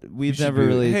we've should never do it.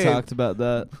 really Hey. talked about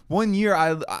that. One year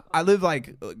I lived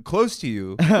like close to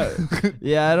you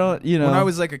Yeah, I don't. You know, when I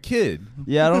was like a kid.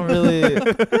 Yeah, I don't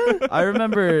really. I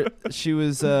remember she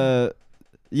was.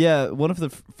 Yeah, one of the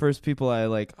first people I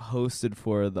like hosted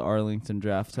for the Arlington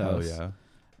Draft Oh House. yeah.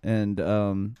 And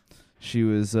she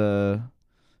was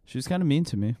kind of mean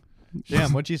to me.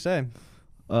 Damn, what'd you say?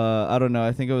 I don't know.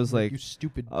 I think it was like you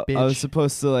stupid I bitch. was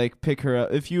supposed to like pick her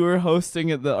up. If you were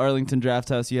hosting at the Arlington Draft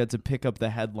House, you had to pick up the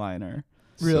headliner.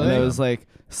 Really? And I was like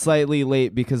slightly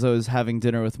late because I was having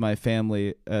dinner with my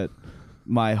family at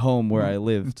my home where I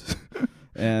lived.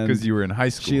 And Because you were in high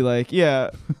school. she like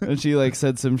and she like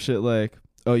said some shit like,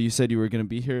 "Oh, you said you were gonna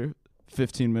be here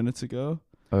 15 minutes ago."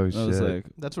 oh And I was like,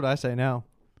 That's what I say now.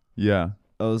 yeah.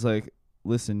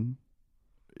 listen,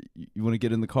 you want to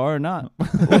get in the car or not?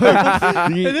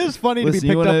 It is funny to Listen, be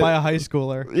you picked wanna- up by a high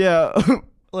schooler. Yeah.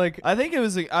 Like, I think I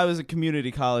was a community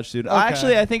college student. Okay.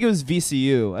 Actually, I think it was VCU.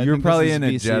 You were think this probably is in a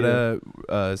VCU.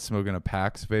 Jetta smoking a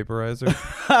Pax vaporizer.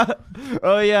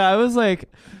 Oh yeah, I was like,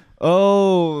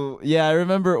 oh yeah, I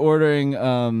remember ordering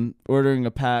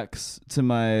a PAX to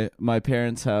my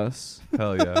parents' house.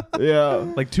 Hell yeah. Yeah.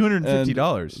 Like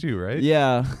 $250 too, right?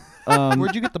 Yeah.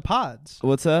 where'd you get the pods?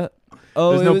 What's that?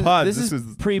 Oh, There's it no was- pod. This This is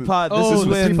was- pre-pod. Oh, This is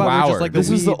the when pre-pod was just like the this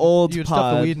was the weed. old You would stuff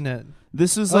the pod. weed in it.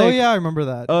 This was Oh like yeah, I remember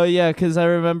that. Oh yeah, because I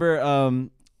remember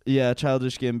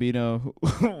Childish Gambino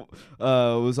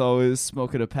was always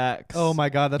smoking a PAX. Oh my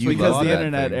god, that's You what because love the that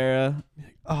internet thing. era.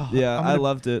 Oh, Yeah, I'm I gonna-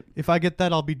 loved it. If I get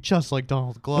that, I'll be just like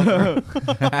Donald Glover.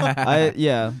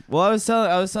 Well, I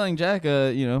was telling Jack,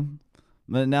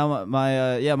 but now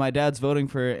my dad's voting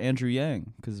for Andrew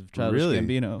Yang because of Childish Really?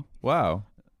 Gambino. Wow.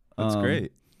 That's Um,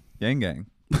 great. Yang Gang.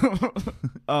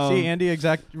 See, Andy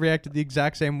reacted the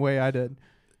exact same way I did.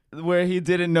 where he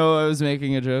didn't know I was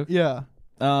making a joke. Yeah.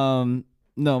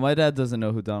 No, my dad doesn't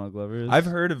know who Donald Glover is. I've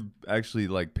heard of actually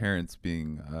like parents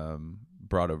being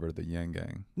brought over to the Yang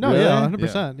Gang. No, Really? yeah,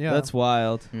 100%. Yeah. That's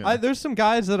wild. There's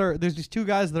these two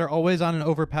guys that are always on an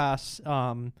overpass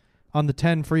on the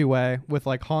 10 freeway with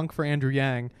like honk for Andrew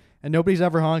Yang, and nobody's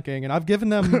ever honking, and I've given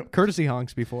them courtesy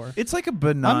honks before. It's like a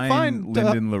benign fine to-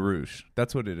 Lyndon LaRouche.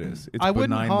 That's what it is. It's I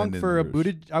wouldn't benign honk Lyndon for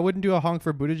LaRouche. I wouldn't do a honk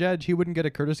for Buttigieg. He wouldn't get a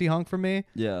courtesy honk from me.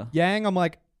 Yeah. Yang, I'm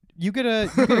like, you get a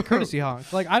courtesy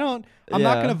honk. Like I'm not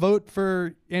Yeah. gonna vote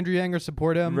for Andrew Yang or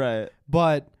support him. Right.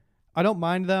 But I don't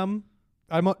mind them.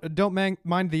 Don't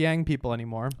mind the Yang people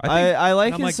anymore. I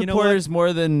like I'm his like, you know supporters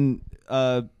more than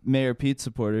Mayor Pete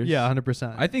supporters. Yeah,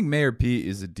 100%. I think Mayor Pete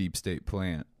is a deep state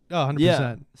plant, Oh, 100%.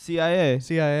 Yeah. CIA.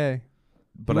 CIA.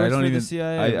 but He I works don't for the even.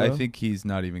 CIA, I bro. think he's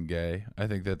not even gay. I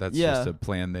think that's Yeah. just a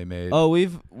plan they made. Oh,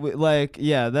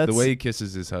 that's the way he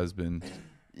kisses his husband.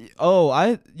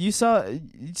 Oh, you saw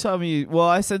me. Well,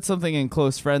 I said something in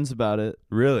Close Friends about it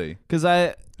Really? because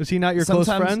I Is he not your close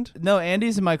sometimes- friend? No,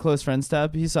 Andy's in my Close Friends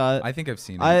tab. He saw it. I think I've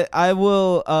seen it. I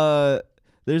will.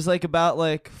 There's like about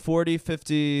like 40,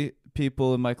 50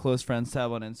 people in my Close Friends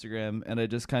tab on Instagram, and I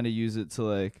just kind of use it to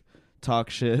like talk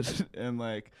shit and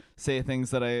like say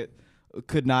things that I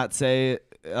could not say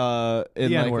in The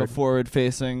like N-word. a forward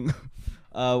facing.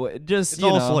 Just It's you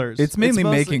all know, slurs. it's mainly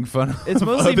mostly- making fun of It's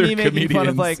mostly other me making fun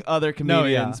of comedians. like other No,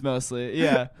 yeah. comedians mostly.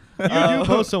 Yeah. You do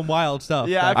post some wild stuff.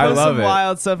 Yeah, I back post love some it.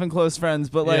 wild stuff in Close Friends,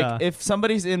 but like Yeah. if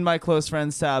somebody's in my Close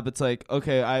Friends tab, it's like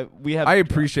okay, I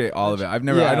appreciate all of it. I've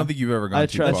never. Yeah. I don't think you've ever gone I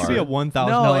too trust That far. should be a you. $1,000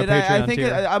 no, and Patreon I think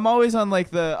tier. I'm always on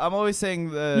like I'm always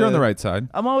saying the You're on the right side.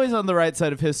 I'm always on the right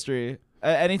side of history.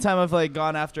 Anytime I've like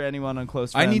gone after anyone on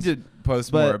Close I Friends, need to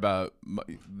post But- more about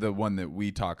the one that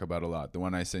we talk about a lot. The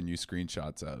one I send you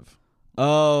screenshots of.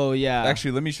 Oh yeah,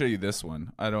 Actually, let me show you this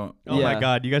one. I don't. Oh yeah. my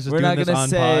God, you guys just we're doing not this gonna on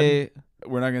say.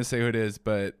 We're not gonna say who it is,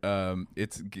 but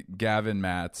it's Gavin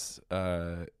Matz,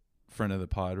 friend of the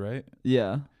pod, right?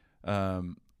 Yeah, Yeah,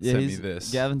 yeah. sent me He's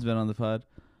this. Gavin's been on the pod.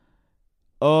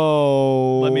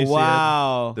 Oh, Let me see it.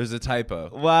 wow. There's a typo.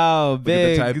 Wow, at the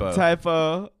big typo.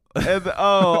 typo.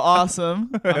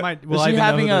 Awesome. I might. Will Is I she even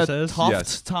having know a who this is? tough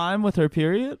Yes. time with her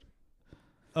period?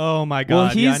 Oh my god. Well,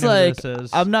 yeah, I he's know who like, this is.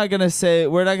 I'm not gonna say,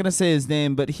 we're not gonna say his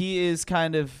name, but he is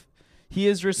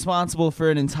responsible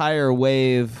for an entire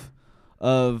wave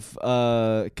of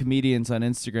comedians on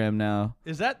Instagram now.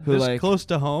 Is that who, this like- close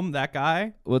to home? That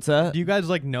guy? What's that? Do you guys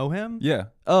like know him? Yeah.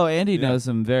 Oh, Andy Yeah. knows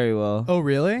him very well. Oh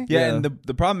really? Yeah, Yeah. and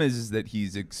the problem is that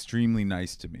he's extremely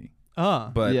nice to me.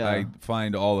 But Yeah. I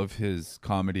find all of his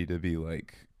comedy to be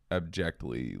like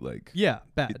abjectly like Yeah,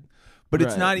 bad. But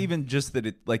it's Right. not even just that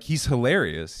it like he's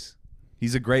hilarious.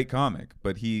 He's a great comic,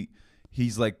 but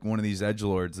he's like one of these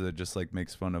edgelords that just like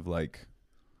makes fun of like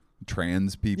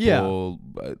trans people,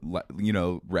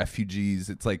 refugees.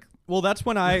 It's like Well, that's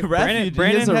when I He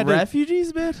Brandon is a had to,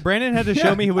 refugees bit? Brandon had to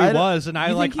show me who he I don't- was, and I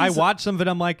you like think I he's- watched some of it.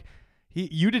 I'm like,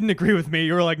 you didn't agree with me.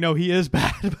 You were like, no, he is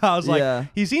bad. But I was like, Yeah.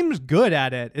 he seems good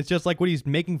at it. It's just like what he's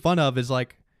making fun of is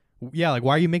like, yeah, like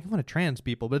why are you making fun of trans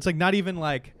people? But it's like not even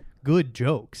like good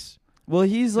jokes. Well,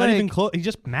 he's Not like, even close. He's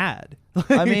just mad.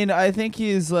 I mean, I think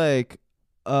he's like,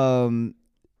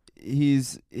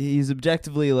 he's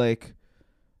objectively like,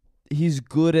 he's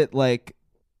good at like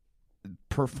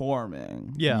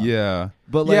performing. yeah.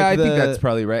 But like, I think the- that's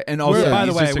probably right. And also, by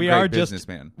the he's way, just a we great are just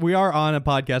businessman. we are on a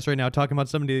podcast right now talking about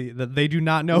somebody that they do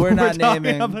not know. We're who not talking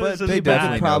naming, about. but This is they bad.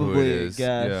 definitely know who probably it is.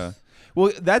 guess. Yeah.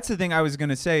 Well, that's the thing I was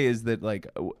gonna say is that like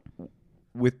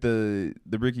with the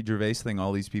Ricky Gervais thing,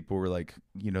 all these people were like,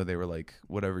 they were like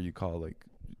whatever you call like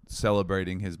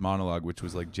celebrating his monologue, which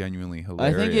was like genuinely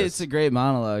hilarious. I think it's a great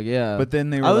monologue. Yeah. But then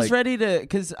they were I was like, ready to,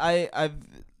 because I've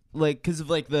like, because of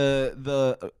like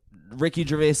the Ricky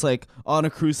Gervais like on a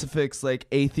crucifix like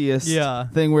atheist Yeah.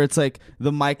 thing where it's like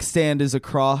the mic stand is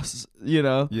across,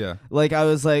 yeah. Like I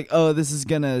was like, oh, this is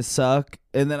gonna suck,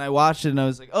 and then I watched it and I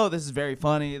was like, oh, this is very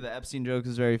funny. The Epstein joke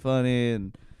is very funny,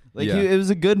 and like Yeah. it was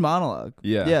a good monologue.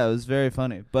 Yeah. yeah, it was very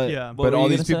funny. But Yeah. what But were all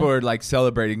you these gonna people say? are like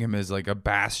celebrating him as like a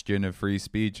bastion of free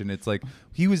speech, and it's like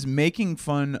he was making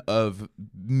fun of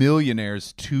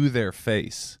millionaires to their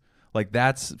face. Like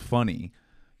that's funny.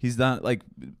 He's not like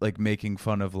making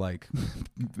fun of like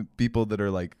people that are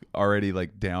like already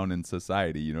like down in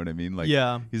society. You know what I mean? Like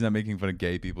Yeah. he's not making fun of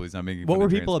gay people. He's not making. What fun were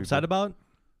of people trans upset about?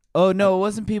 Oh no, it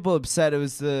wasn't people upset. It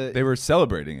was the They were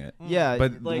celebrating it. yeah.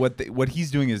 But like, what he's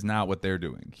doing is not what they're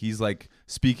doing. He's like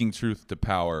speaking truth to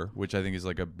power, which I think is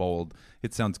like a bold.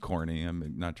 It sounds corny.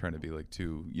 I'm not trying to be like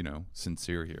too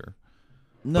sincere here.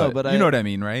 no, but you know what I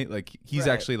mean, right? Like he's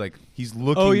Right. actually like he's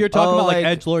looking. Oh, you're talking Oh, about like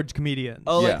like- edgelords comedians.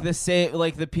 Oh, Yeah. like the same,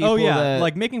 like the people. Oh yeah, that,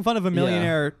 like making fun of a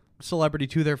millionaire celebrity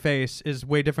to their face is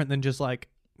way different than just like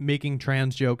making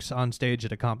trans jokes on stage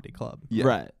at a comedy club. Yeah.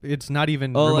 right. It's not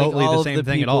even Oh, like remotely all the of same the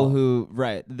thing people at all. who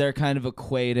they're kind of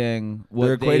equating what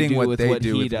They're equating they do what with they what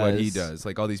do he with does. what he does.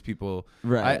 Like all these people.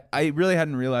 Right. I really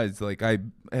hadn't realized. Like I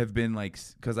have been like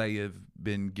because I have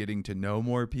been getting to know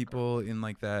more people in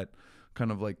like that kind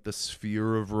of like the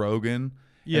sphere of Rogan.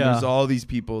 Yeah. And there's all these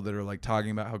people that are like talking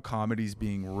about how comedy's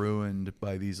being ruined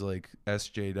by these like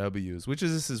SJWs, which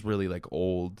is this is really like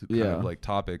old kind Yeah. of like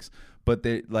topics. But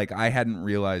they like I hadn't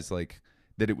realized like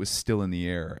that it was still in the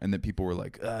air and that people were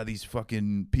like, these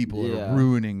fucking people Yeah. are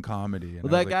ruining comedy. And Well, I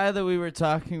was that like, guy that we were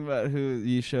talking about, who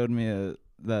you showed me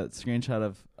that screenshot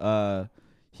of,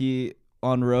 he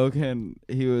on Rogan,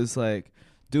 he was like,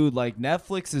 "Dude, like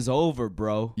Netflix is over,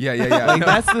 bro." yeah. Like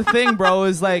that's the thing, bro.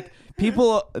 Is like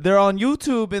people they're on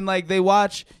YouTube and like you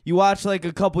watch like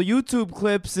a couple YouTube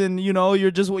clips and you're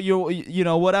just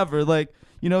whatever like.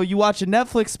 You watch a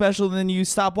Netflix special and then you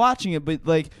stop watching it, but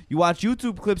like you watch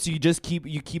YouTube clips, you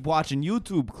keep watching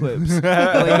YouTube clips. Like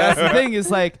that's the thing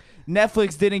is like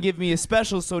Netflix didn't give me a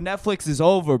special, so Netflix is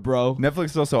over, bro.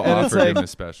 Netflix also And it's offered like- him a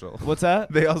special. What's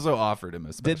that? They also offered him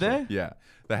a special. Did they? Yeah,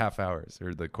 the half hours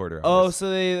or the quarter hours. Oh,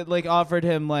 so they like offered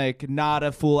him like not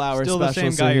a full hour Still the special.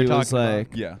 same so guy he you're was talking about.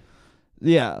 like, yeah.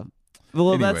 yeah.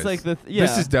 Well, Anyways, that's like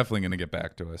This is definitely going to get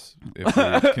back to us if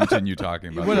we continue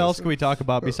talking about What this. else can we talk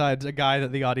about besides a guy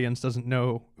that the audience doesn't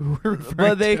know who we're referring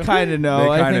But they to? kind of know. They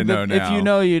I kinda think know that if you now.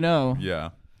 know, you know. Yeah.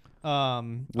 All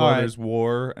Well, right. there's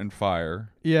war and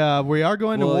fire. Yeah, we are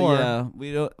going Well, to war. yeah,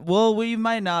 we don't. Well, we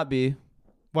might not be.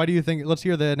 Why do you think? Let's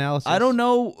hear the analysis. I don't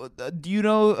know. Do you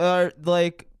know?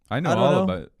 Like, I know I don't all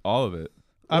know. of it. All of it.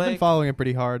 I've been like- following it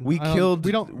pretty hard. We I don't- killed.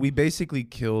 We don't. We basically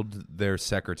killed their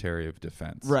Secretary of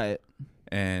Defense. right.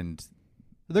 And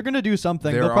They're gonna do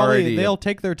something. They're They'll probably already- they'll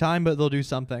take their time, but they'll do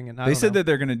something. And I they don't said know. that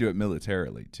they're going to do it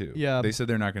militarily too. Yeah. They said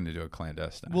they're not going to do it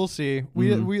clandestine. We'll see.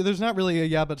 We there's not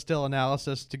really a but still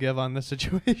analysis to give on this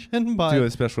situation, but do a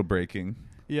special breaking.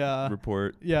 Yeah.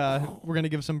 report. Yeah, we're gonna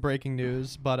give some breaking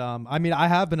news, but I mean, I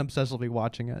have been obsessively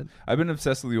watching it. I've been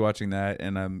obsessively watching that,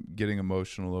 and I'm getting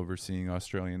emotional over seeing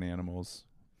Australian animals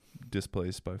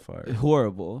displaced by fire.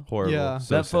 Horrible. Horrible. Yeah.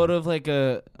 So That sad. photo of like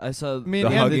I saw I mean, the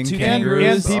and hugging two kangaroos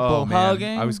kangaroos and people. Oh, man.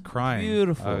 hugging. I was crying.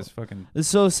 Beautiful. I was fucking It's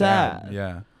so sad.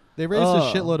 Yeah. they raised a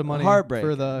Oh, shitload of money heartbreak.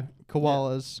 for the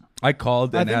koalas. I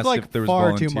called I and think, asked like, if there was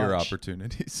far too volunteer much.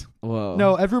 opportunities. Whoa.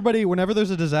 No, everybody. Whenever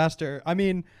there's a disaster, I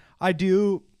mean, I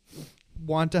do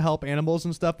want to help animals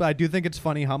and stuff, but I do think it's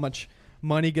funny how much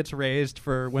money gets raised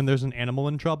for when there's an animal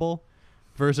in trouble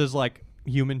versus like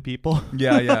human people.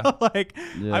 Yeah, yeah. Like,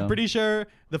 Yeah. I'm pretty sure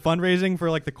the fundraising for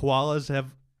like the koalas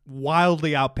have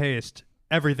wildly outpaced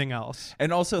everything else.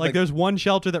 And also, Like, there's one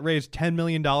shelter that raised $10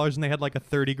 million and they had like a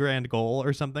 30 grand goal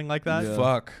or something like that. Yeah.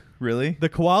 fuck. Really? The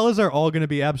koalas are all going to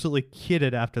be absolutely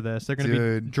kitted after this. They're going to be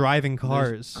Dude. driving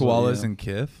cars. Koalas Yeah. and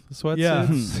kith sweatsuits.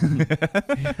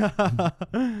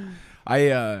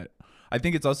 Yeah. I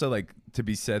think it's also like to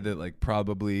be said that like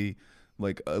probably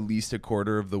like at least a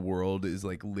quarter of the world is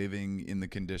like living in the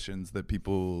conditions that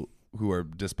people who are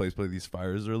displaced by these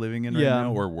fires are living in right Yeah.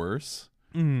 now or worse.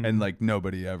 Mhm. And like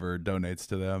nobody ever donates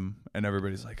to them, and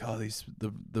everybody's like, "Oh,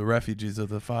 the refugees of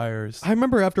the fires." I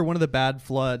remember after one of the bad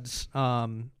floods,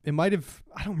 it might have,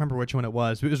 I don't remember which one it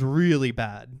was, but it was really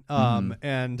bad.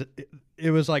 And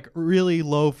it was like really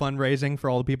low fundraising for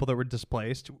all the people that were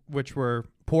displaced, which were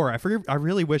poor. I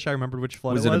really wish I remembered which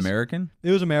flood was it it was. American?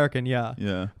 It was American, yeah.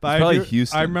 Yeah, But it's probably do-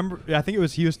 Houston. I remember, I think it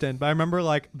was Houston, but I remember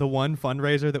like the one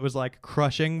fundraiser that was like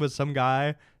crushing was some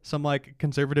guy, some like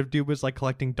conservative dude was like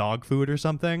collecting dog food or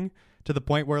something to the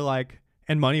point where like,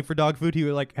 and money for dog food, he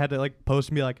would like had to like post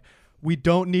and be like, we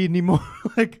don't need any more.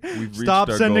 Like, We've stop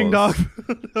reached our sending goals. dog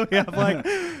food. We have like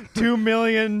 2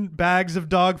 million bags of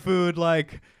dog food.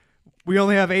 Like, we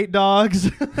only have 8 dogs.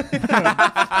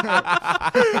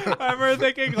 I remember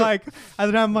thinking like, at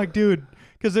the time, I'm like, dude,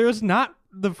 because there was not,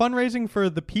 the fundraising for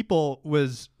the people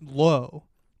was low.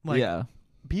 Like, yeah.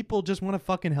 people just want to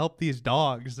fucking help these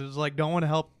dogs. It's like, don't want to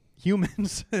help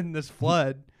humans in this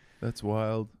flood. That's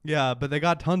wild. Yeah, but they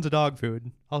got tons of dog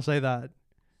food. I'll say that.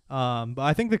 But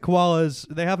I think the koalas,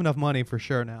 they have enough money for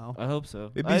sure now. I hope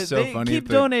so. It'd be so they funny Keep if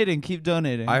they- donating. Keep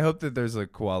donating. I hope that there's a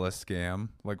koala scam.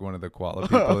 Like one of the koala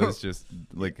people is just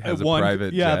like has a One-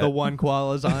 private yeah, jet. the one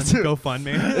koala's on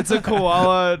GoFundMe. it's a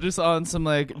koala just on some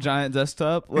like giant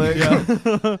desktop. Like,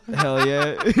 hell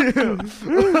yeah.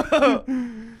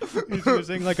 He's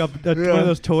using like one of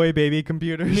those toy baby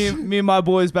computers. me and my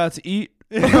boy's about to eat.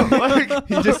 he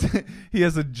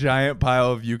has a giant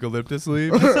pile of eucalyptus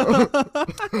leaves.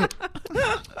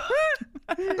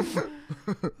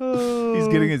 He's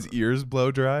getting his ears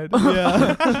blow dried.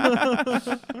 Yeah.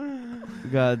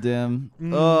 God damn.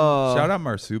 Oh, Shout out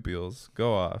marsupials.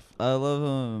 Go off. I love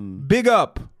him. Big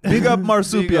up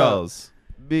marsupials.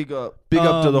 Big up. Big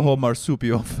up to the whole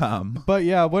marsupial fam. But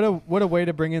yeah, what a way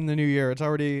to bring in the new year. It's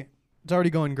already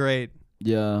going great.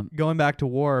 Yeah. Going back to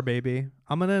war, baby.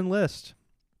 I'm gonna enlist.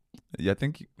 Yeah, I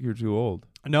think you're too old.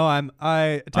 No, I I'm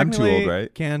too technically old,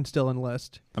 right? can still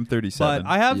enlist. I'm 37. But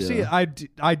I have Yeah. seen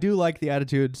I do like the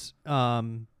attitudes.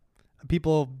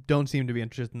 People don't seem to be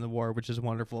interested in the war, which is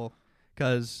wonderful.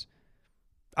 Because,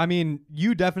 I mean,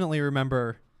 you definitely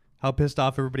remember how pissed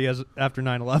off everybody is after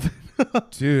 9/11.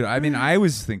 Dude, I mean, I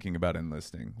was thinking about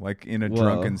enlisting, like in a Whoa.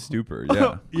 drunken stupor.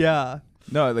 Yeah. Yeah.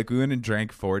 No, like we went and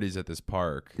drank 40s at this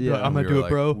park. Yeah. I'm And gonna do were it, like,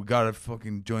 bro. We gotta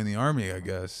fucking join the army, I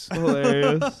guess.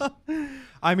 Hilarious.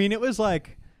 I mean, it was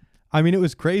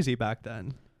crazy back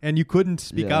then. And you couldn't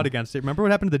speak Yeah. out against it. Remember what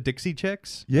happened to the Dixie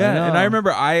Chicks? Yeah, and I know.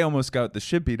 remember I almost got the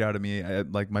shit beat out of me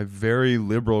at like my very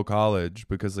liberal college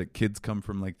because like kids come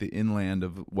from like the inland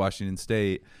of Washington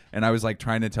State, and I was like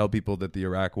trying to tell people that the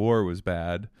Iraq War was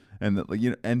bad, and that like,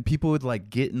 you know, and people would like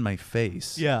get in my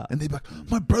face, Yeah. and they'd be like,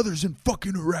 "My brother's in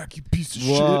fucking Iraq, you piece of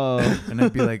Whoa. shit," and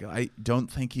I'd be like, "I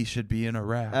don't think he should be in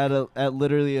Iraq." at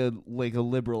literally a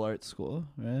liberal arts school,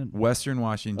 right? Western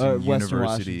Washington Western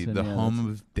University, Washington, the yeah, home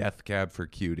of Death Cab for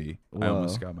Cutie. I Whoa.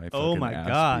 almost got my fucking Oh my ass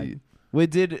God. beat. Wait,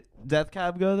 did Death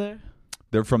Cab go there?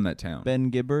 They're from that town.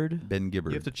 Ben Gibbard? Ben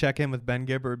Gibbard. You have to check in with Ben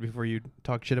Gibbard before you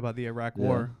talk shit about the Iraq Yeah.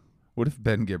 War. What if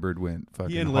Ben Gibbard went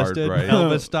fucking He enlisted hard right?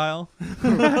 Elvis style.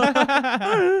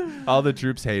 All the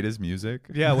troops hate his music.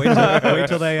 Yeah, wait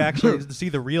till they actually see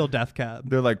the real Death Cab.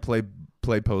 They're like play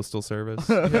postal service.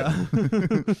 Yeah.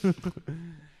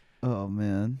 Oh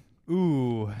man.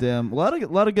 Ooh. Damn. A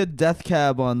lot of good Death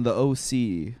Cab on the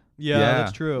OC. Yeah, Yeah.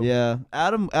 that's true. Yeah.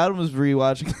 Adam was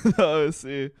rewatching the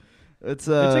OC. It's It's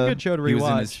a good show to rewatch. He was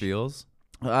in his feels.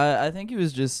 I think it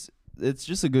was just it's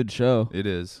just a good show. It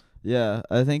is. Yeah,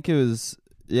 I think it was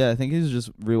yeah, I think he's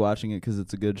just rewatching it because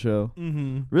it's a good show.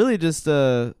 Mm-hmm. Really, just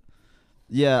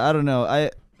yeah, I don't know.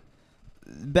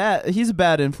 He's a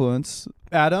bad influence.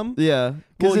 Adam. Yeah,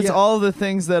 because Well, it's yeah. all the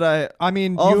things that I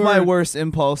mean, all of you my were- worst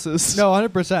impulses. No,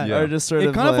 100%. Yeah. are just sort It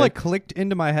of kind of like clicked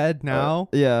into my head now.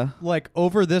 yeah. Like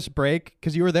over this break,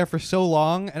 because you were there for so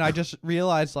long, and I just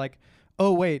realized like,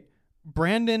 oh wait,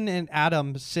 Brandon and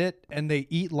Adam sit and they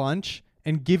eat lunch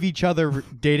and give each other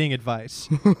dating advice,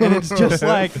 and it's just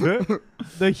like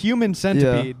the human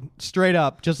centipede, straight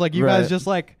up. Just like you Right. guys, just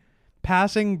like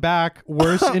passing back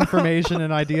worse information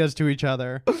and ideas to each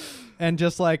other, and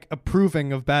just like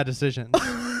approving of bad decisions,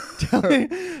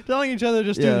 telling each other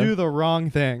just Yeah. to do the wrong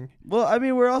thing. Well, I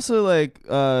mean, we're also like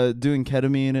doing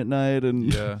ketamine at night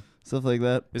and Yeah. stuff like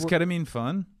that. Is ketamine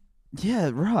fun? Yeah,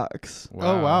 it rocks.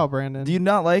 Oh wow, Brandon. Do you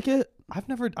not like it? I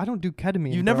don't do ketamine.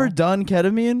 You've bro. never done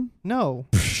ketamine? No.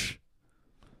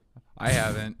 I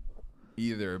haven't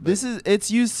either. But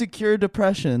It's used to cure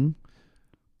depression.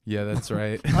 yeah, that's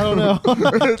right. I don't know.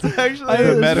 It's actually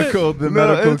the it's- medical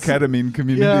it's- ketamine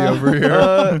community Yeah. over here.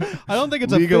 I don't think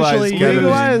it's Legalize officially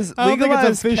ketamine. used. I don't think it's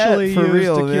legalize ket officially for used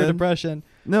real, to cure man. depression.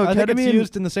 No, I think ketamine it's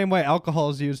used in the same way alcohol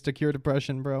is used to cure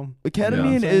depression, bro.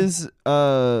 ketamine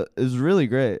Yeah. is really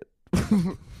great.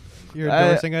 You're I-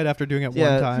 endorsing it after doing it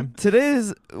Yeah, one time.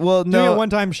 Today's Doing no it one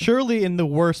time, surely in the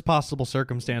worst possible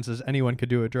circumstances anyone could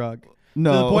do a drug.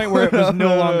 no To the point where it was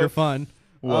no longer fun.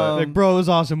 What? Like, bro, it was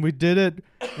awesome. We did it,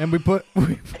 and we put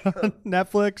on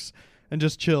Netflix and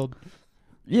just chilled.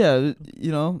 Yeah,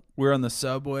 you know. We're on the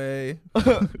subway.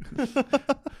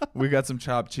 We got some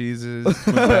chopped cheeses.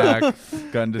 Went back.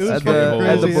 Got into It was some At fucking the, K-holes.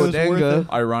 at the crazy. It was worth bodega. it.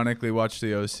 Ironically, watched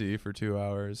the OC for 2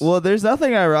 hours. Well, there's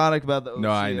nothing ironic about the OC.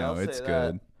 no, I know I'll say it's that.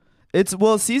 good.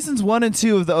 It's seasons 1 and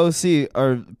 2 of the OC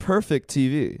are perfect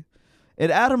TV.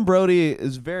 And Adam Brody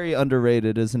is very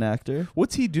underrated as an actor.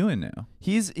 What's he doing now?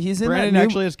 He's in Brandon that new,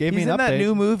 actually just gave me he's an in that update.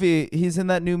 new movie. He's in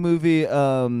that new movie.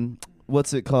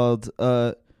 What's it called?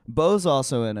 Bo's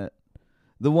also in it.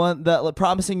 The one that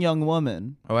Promising Young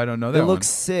Woman. Oh, I don't know that It looks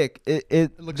sick.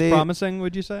 It looks promising,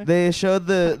 would you say? They showed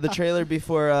the trailer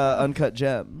before Uncut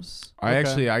Gems. one.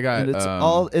 I got.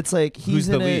 And it's like he's who's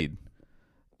the in lead?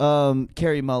 it.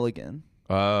 Carey Mulligan.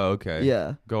 Oh, okay.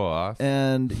 Yeah. Go off.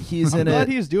 And he's I'm in glad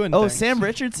it. he's doing Oh, things. Sam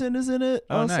Richardson is in it.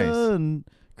 Oh, also, nice. And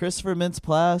Christopher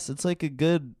Mintz-Plasse. It's like a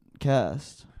good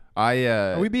cast.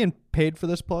 Are we being paid for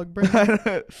this plug,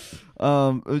 Brandon?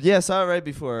 Yeah, saw it right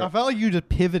before. I felt like you just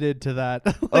pivoted to that.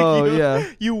 Like Oh, you, yeah.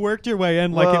 You worked your way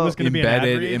in like it Well, was going to be an ad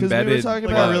embedded read. in- Because we were embedded, talking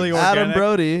like, about really Adam organic.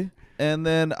 Brody, and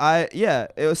then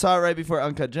it saw it right before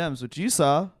Uncut Gems, which you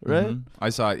saw, right? Mhm. I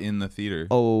saw it in the theater.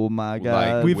 Oh my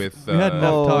god! Like we with. had enough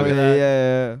oh talk yeah, of that.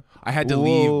 yeah. I had to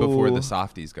leave before Whoa. the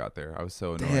softies got there. I was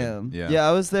so annoyed. Damn. Yeah.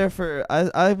 I was there for.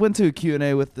 I went to a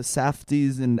Q&A with the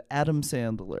Safdies and Adam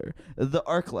Sandler, the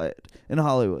ArcLight in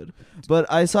Hollywood.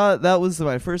 But I saw it. That was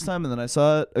my first time, and then I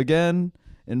saw it again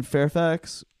in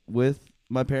Fairfax with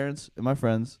my parents and my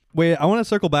friends. Wait, I want to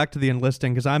circle back to the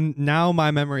enlisting because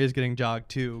my memory is getting jogged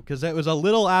too because it was a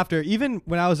little after, even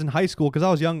when I was in high school, because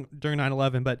I was young during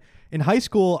 9/11, but in high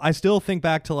school I still think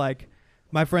back to like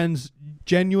my friends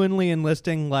genuinely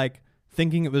enlisting, like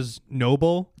thinking it was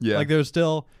noble. Yeah. Like there was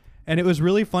still, and it was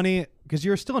really funny because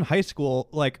you were still in high school.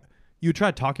 Like you would try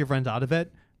to talk your friends out of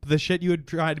it, but the shit you would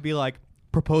try to be like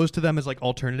propose to them as like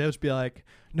alternatives, be like,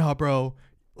 no, bro,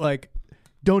 like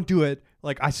don't do it.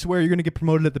 Like, I swear you're going to get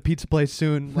promoted at the pizza place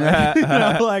soon. Like, you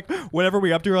know, like, whatever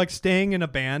we up to, like, staying in a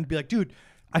band, be like, dude,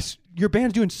 your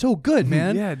band's doing so good,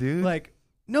 man. Yeah, dude. Like,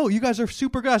 no, you guys are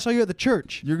super good. I saw you at the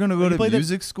church. You're gonna go You to play the-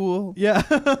 music school. Yeah.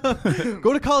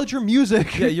 Go to college for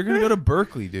music. Yeah, you're gonna go to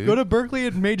Berkeley, dude. Go to Berkeley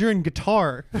and major in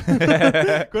guitar. Go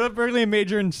to Berkeley and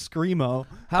major in screamo.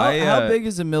 How big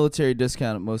is a military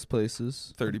discount at most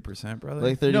places? 30%, brother.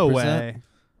 Like 30%? No way.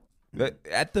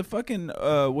 At the fucking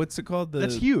what's it called?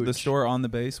 That's huge. The store on the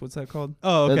base. What's that called?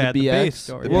 Oh, okay. The At the BX? base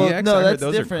store. The Well, BX, no, I heard that's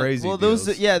those are different. crazy Well, deals.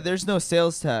 there's no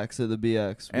sales tax at the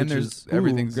BX, And which there's is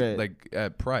everything's great. like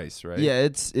at price, right? Yeah,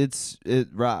 it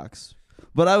rocks.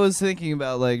 But I was thinking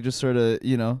about like just sort of,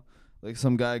 like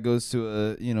some guy goes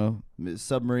to a,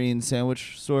 submarine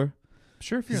sandwich store.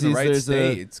 Sure, if you're in the right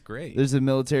state, it's great. There's a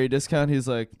military discount. He's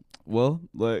like, well,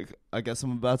 like I guess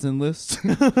I'm about to enlist.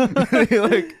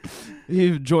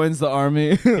 he joins the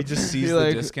army. He just sees He, the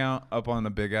like- discount up on a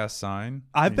big ass sign.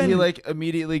 I've been He like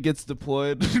immediately gets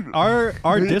deployed. our He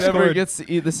never Discord. gets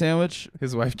to eat the sandwich.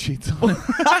 His wife cheats on him.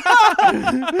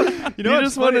 You know he what's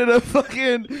just funny? wanted a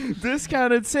fucking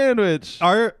discounted sandwich.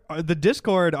 Our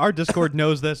Discord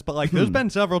knows this, but like there's been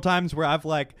several times where I've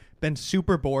like been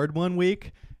super bored one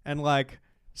week and like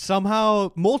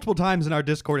somehow multiple times in our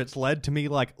Discord it's led to me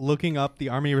like looking up the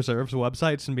Army Reserves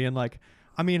websites and being like,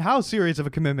 I mean, how serious of a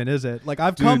commitment is it? Like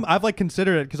I've like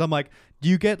considered it because I'm like, do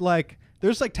you get like,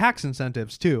 there's like tax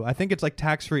incentives too. I think it's like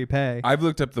tax-free pay. I've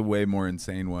looked up the way more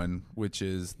insane one, which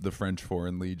is the French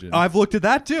Foreign Legion. I've looked at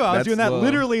that too. I was That's doing that low.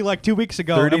 literally like 2 weeks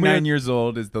ago. 39 years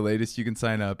old is the latest you can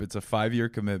sign up. It's a 5-year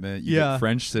commitment. You Yeah. get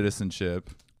French citizenship.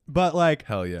 But like,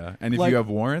 Hell yeah! And if Like- you have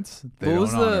warrants, they What don't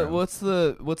was honor the 'em.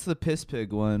 what's the piss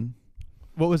pig one?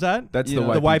 what was that? That's you the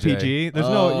know, The YPG. YPG. There's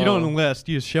no, you don't Oh. enlist.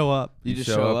 You just show up. You just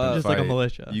show up. and Just like a fight.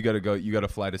 militia. You gotta go. You gotta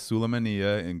fly to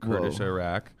Sulaymaniyah in Kurdish Whoa.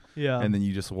 Iraq, Yeah. and then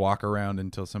you just walk around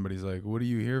until somebody's like, "What are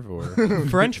you here for?"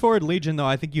 French Forward Legion, though,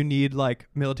 I think you need like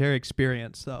military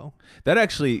experience, though. That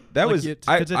actually, that Like, was. it's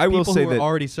I will people say who are that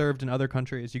already served in other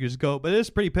countries. You could just go, but it's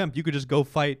pretty pimp. You could just go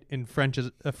fight in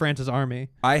France's army.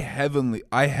 I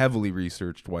heavily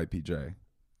researched YPJ.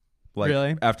 Like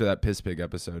Really? after that piss pig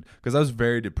episode, because I was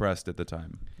very depressed at the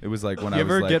time. It was like when You I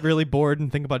was ever like, get really bored and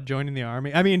think about joining the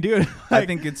army? I mean, dude, I like,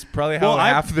 think it's probably how Well, I-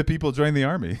 half of the people join the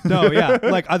army. no, yeah,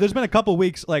 like there's been a couple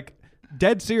weeks, like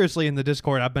dead seriously in the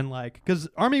Discord. I've been like, because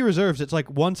Army Reserves, it's like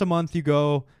once a month you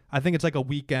go. I think it's like a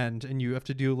weekend, and you have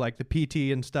to do like the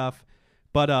PT and stuff.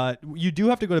 But you do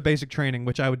have to go to basic training,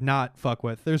 which I would not fuck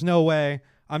with. There's no way.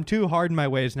 I'm too hard in my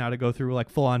ways now to go through like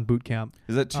full on boot camp.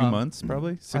 Is that 2 months?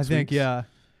 Probably. 6 I think weeks? yeah.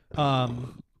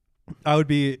 I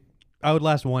would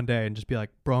last one day and just be like,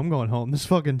 bro, I'm going home. This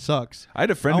fucking sucks. I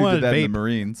had a friend I who wanted did that in vape. the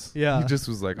Marines. Yeah. He just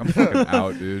was like, I'm fucking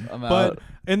out, dude. I'm But out.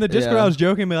 in the Discord, Yeah. I was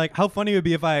joking, be like, how funny it would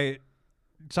be if I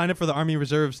signed up for the Army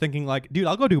Reserves thinking like, dude,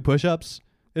 I'll go do push-ups.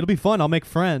 It'll be fun. I'll make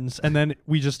friends. And then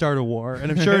we just start a war.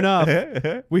 And sure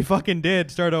enough, we fucking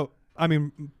did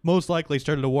most likely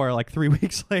started a war like 3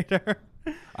 weeks later.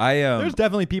 There's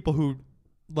definitely people who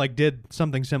like did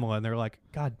something similar and they're like,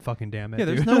 God fucking damn it. yeah,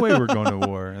 there's dude." no way we're going to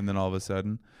war. And then all of a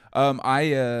sudden,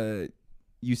 I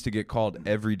used to get called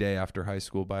every day after high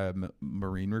school by a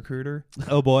Marine recruiter.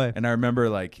 Oh boy. And I remember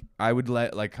like I would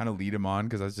kind of lead him on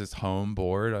because I was just home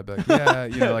bored. I'd be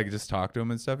like, yeah, like just talk to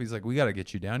him and stuff. He's like, we got to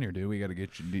get you down here, dude. We got to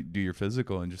get you do your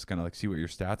physical and just kind of like see what your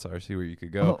stats are, see where you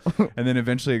could go. And then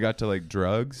eventually I got to like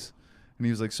drugs, and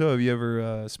he was like, so have you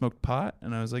ever smoked pot?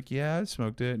 And I was like, yeah, I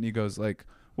smoked it. And he goes like,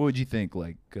 what would you think,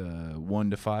 like 1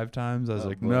 to 5 times? I was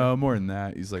like, boy. no, more than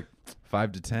that. He's like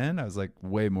 5 to 10. I was like,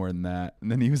 way more than that.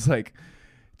 And then he was like,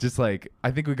 just like,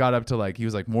 I think we got up to like, he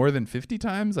was like, more than 50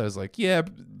 times. I was like, yeah,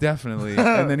 definitely.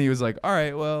 And then he was like, all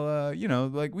right, well,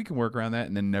 like we can work around that.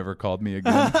 And then never called me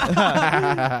again.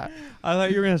 I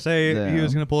thought you were going to say he was Damn.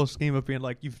 going to pull a scheme of being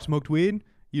like, you've smoked weed?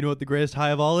 You know what the greatest high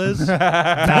of all is?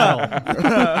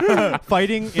 Battle.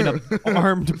 Fighting in an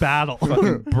armed battle.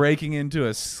 Fucking breaking into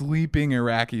a sleeping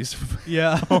Iraqi's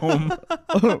Yeah. home.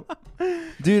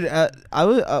 Dude, I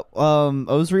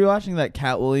was rewatching that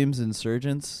Cat Williams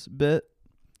Insurgents bit.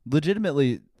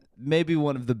 Legitimately, maybe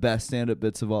one of the best stand-up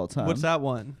bits of all time. What's that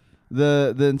one?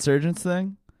 The Insurgents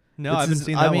thing? No, It's I haven't this-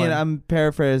 seen that I mean, one. I'm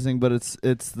paraphrasing, but it's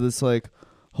this like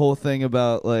whole thing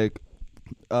about like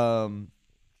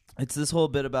it's this whole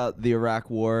bit about the Iraq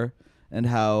War and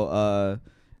how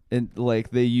like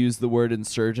they use the word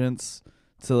insurgents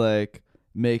to like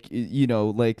make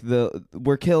like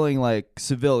we're killing like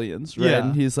civilians, right? Yeah.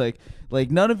 And he's like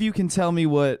none of you can tell me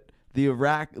what the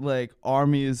Iraq like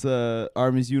army's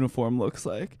uniform looks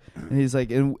like. And he's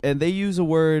like and they use a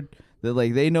word that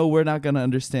like they know we're not gonna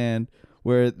understand,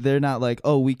 where they're not like,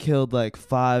 oh, we killed like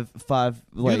five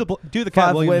like do the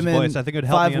Cat 5 Williams women, voice. I think it would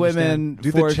help 5 me understand. women,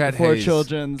 Do the four, Chet 4 Hayes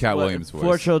children, Cat Williams voice.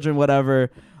 4 children, whatever.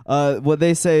 What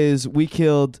they say is we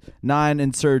killed 9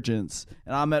 insurgents,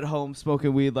 and I'm at home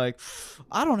smoking weed. Like,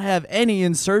 I don't have any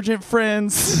insurgent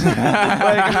friends. Like,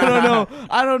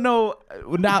 I don't know,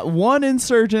 not one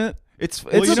insurgent. It's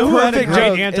Well, It's you a know who had a perfect great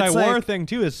joke. It's anti-war like- thing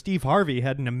too is Steve Harvey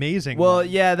had an amazing Well, one.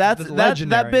 yeah, That's that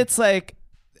legendary. bit's like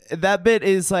that bit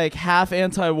is like half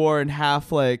anti-war and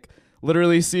half like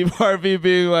literally Steve Harvey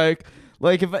being like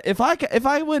if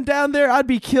I went down there, I'd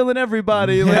be killing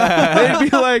everybody. Like,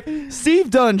 they'd be like, Steve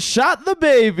Dunn shot the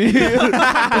baby.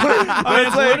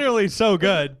 It's literally so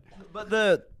good. But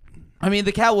the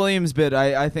Cat Williams bit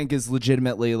I think is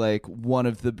legitimately like one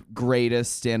of the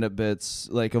greatest stand-up bits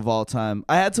like of all time.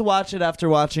 I had to watch it after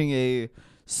watching a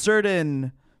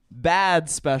certain bad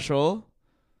special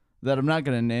that I'm not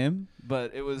gonna name,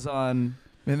 but it was on.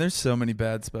 Man, there's so many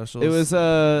bad specials.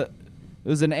 It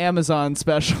was an Amazon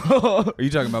special. Are you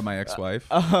talking about my ex-wife?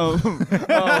 Oh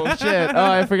shit!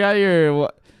 Oh, I forgot your.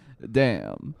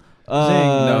 Damn.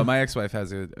 No, my ex-wife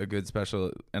has a good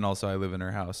special, and also I live in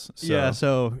her house. So Yeah,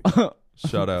 so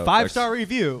shout out. 5-star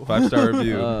review. 5-star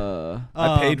review.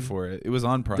 I paid Um, for it. It was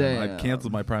on Prime. I damn.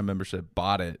 canceled my Prime membership,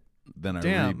 bought it, then I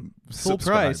Damn. Full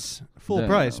subscribed. price. Full Damn.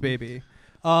 price, baby.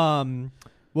 What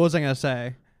was I gonna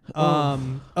say?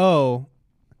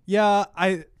 Yeah,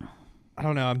 I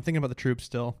don't know. I'm thinking about the troops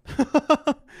still.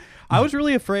 I was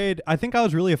really afraid. I think I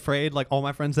was really afraid. Like all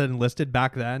my friends that enlisted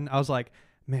back then, I was like,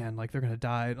 man, like they're gonna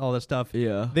die and all this stuff.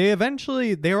 Yeah. They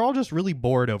were all just really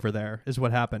bored over there. Is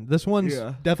what happened. This one's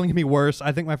definitely gonna be worse.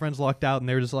 I think my friends lucked out and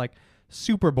they were just like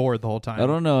super bored the whole time. I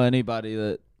don't know anybody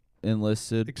that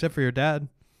enlisted. except for your dad.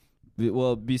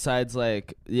 Well, besides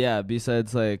Besides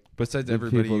the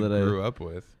everybody people you that I- grew up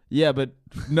with. yeah, but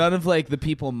none of like the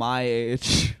people my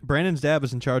age. Brandon's dad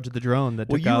was in charge of the drone that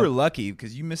Well, took you out. were lucky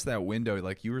because you missed that window.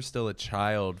 Like you were still a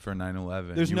child for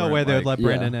 9/11. There's You no weren't, way they would like- let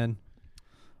Brandon in.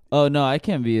 Oh no, I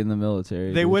can't be in the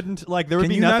military. They dude. wouldn't like. There would Can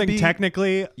be you not nothing be-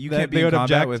 technically. You that can't they be in would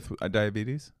combat object. with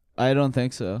diabetes. I don't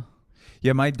think so.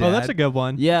 Yeah, my dad. Oh, that's a good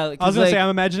one. Yeah, I was 'cause, gonna like, say I'm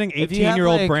imagining if you have,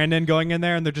 18-year-old like- Brandon going in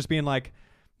there and they're just being like,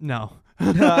 no.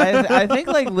 No, I think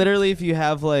like literally if you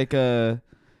have like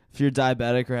if you're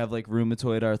diabetic or have like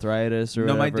rheumatoid arthritis or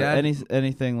No, my whatever, dad-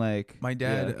 anything like My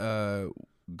dad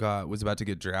was about to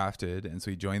get drafted, and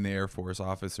so he joined the Air Force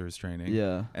officers training.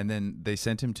 Yeah. And then they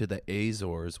sent him to the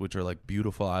Azores, which are like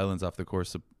beautiful islands off the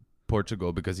coast of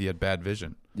Portugal, because he had bad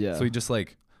vision. Yeah. So he just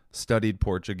like studied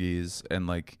Portuguese and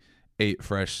like ate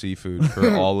fresh seafood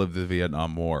for all of the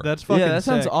Vietnam War. That's fucking yeah, that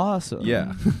sounds sick. awesome.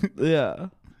 yeah. Yeah.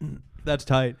 That's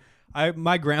tight.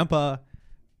 My grandpa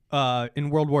in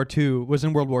World War II was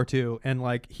in World War II, and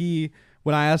like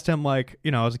when I asked him, like,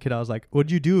 you know, as a kid, I was like, what'd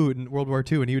you do in World War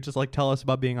II? And he would just like tell us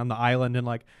about being on the island, and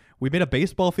like we made a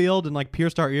baseball field and like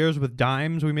pierced our ears with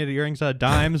dimes. We made earrings out of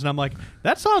dimes, and I'm like,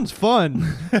 that sounds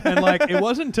fun. And like it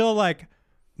wasn't until like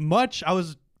I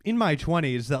was in my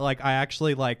 20s that like I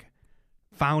actually like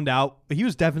found out he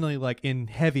was definitely like in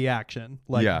heavy action,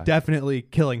 like Yeah. definitely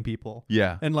killing people.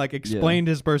 Yeah. And like explained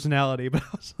his personality. But I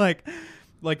was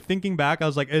like thinking back, I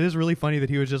was like, it is really funny that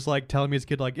he was just like telling me as a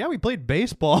kid, like, yeah, we played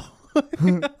baseball.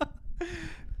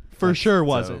 For sure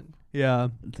wasn't. dope. Yeah.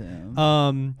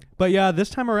 Damn. But yeah, this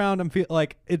time around I'm feel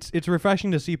like it's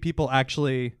refreshing to see people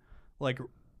actually like,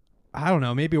 I don't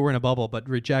know, maybe we're in a bubble, but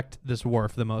reject this war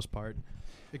for the most part.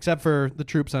 Except for the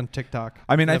troops on TikTok.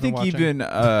 I mean, that I I've been think watching. even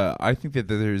I think that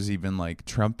there's even like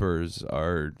Trumpers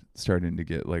are starting to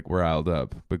get like riled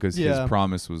up because Yeah. his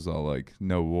promise was all like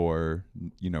no war.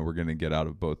 You know, we're gonna get out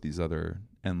of both these other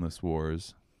endless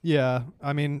wars. Yeah,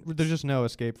 I mean, there's just no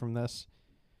escape from this.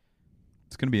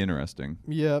 It's gonna be interesting.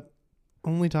 Yep.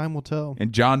 Only time will tell.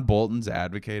 And John Bolton's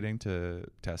advocating to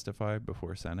testify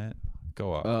before Senate.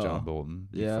 Go off, Oh. John Bolton.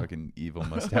 You Yeah. fucking evil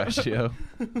mustachio.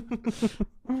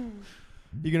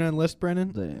 You gonna enlist,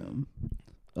 Brennan? Damn.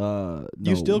 You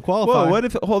no. still qualify. Whoa, what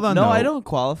if? Hold on. No, I don't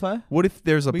qualify. What if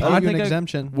there's a? We I gave you think an I-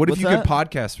 exemption. What if What's you that? could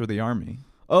podcast for the army?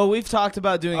 Oh, we've talked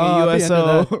about doing a I'll be into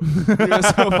USO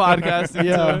USO podcast.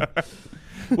 Yeah.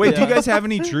 Wait, do you Yeah. guys have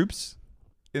any troops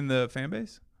in the fan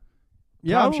base?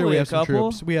 Yeah, I'm sure we Probably a have some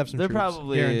couple. troops. We have some They're troops.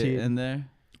 probably guaranteed. in there.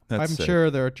 That's I'm sick. sure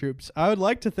there are troops. I would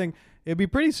like to think it'd be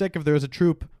pretty sick if there was a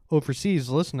troop overseas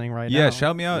listening right now. Yeah,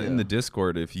 shout me out in Yeah. the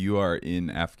Discord if you are in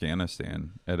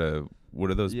Afghanistan at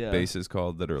what are those Yeah. bases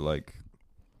called that are like?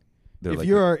 They're If like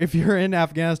you're in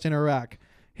Afghanistan or Iraq,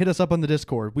 hit us up on the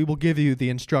Discord. We will give you the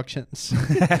instructions.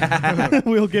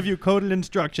 We'll give you coded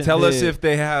instructions. tell us Yeah. if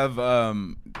they have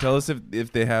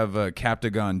if they have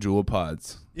Captagon jewel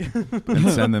pods and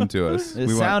send them to us. We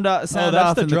want- Sound Oh, sound that's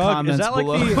off the in drug. the comments Is that like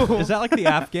below. the is that like the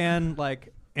Afghan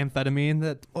like amphetamine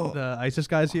that the ISIS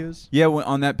guys use? Yeah,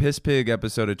 on that Piss Pig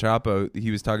episode of Chapo,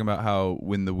 he was talking about how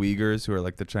when the Uyghurs, who are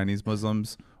like the Chinese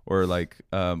Muslims, or like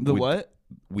the with what?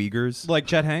 Uyghurs, Like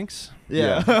Chet Hanks?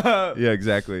 Yeah. yeah,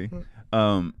 exactly.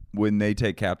 When they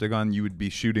take Captagon, you would be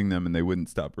shooting them and they wouldn't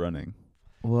stop running.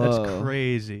 Whoa. That's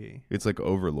crazy. It's like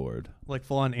Overlord. Like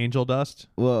full on angel dust.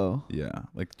 Whoa. Yeah,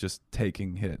 like just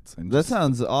taking hits. And That just,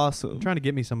 sounds awesome. Trying to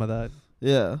get me some of that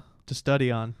Yeah. to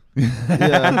study on.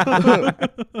 Yeah.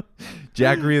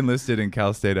 Jack re-enlisted in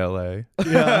Cal State LA.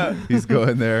 Yeah. He's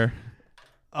going there.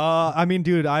 I mean,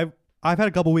 dude, I've had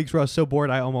a couple weeks where I was so bored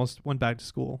I almost went back to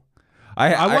school.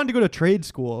 I I wanted to go to trade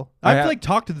school. I have to like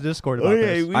talk to the Discord about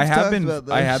this. We've I have talked been about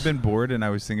this. I have been bored, and I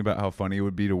was thinking about how funny it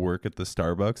would be to work at the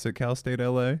Starbucks at Cal State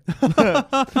LA.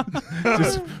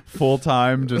 Just full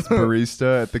time, just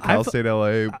barista at the Cal I've- State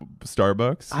LA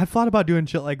Starbucks. I've thought about doing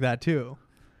shit like that too.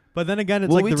 But then again, it's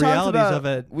Well, like we the talked realities about, of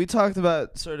it. We talked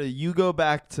about sort of you go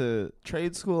back to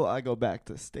trade school, I go back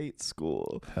to state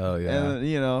school. Hell yeah.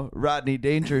 And, Rodney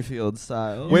Dangerfield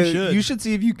style. Wait, should. you should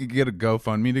see if you could get a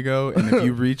GoFundMe to go, and if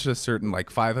you reach a certain like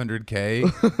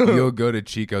 500K, you'll go to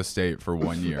Chico State for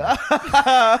 1 year.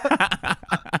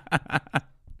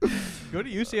 Go to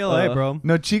to UCLA, bro.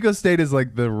 No, Chico State is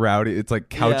like the rowdy. It's like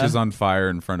couches on fire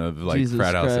in front of like Jesus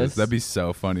frat houses. Christ. That'd be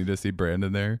so funny to see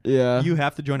Brandon there. Yeah. You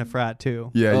have to join a frat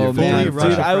too. Yeah, Oh you're man, fully dude,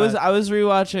 Rush I was frat.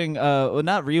 rewatching. Well,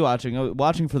 not rewatching. I was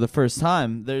watching for the first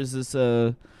time. There's this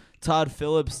Todd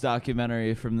Phillips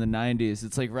documentary from the '90s.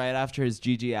 It's like right after his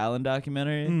Gigi Allen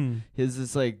documentary. His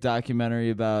this like documentary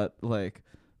about like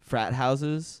frat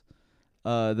houses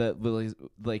that was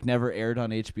like never aired on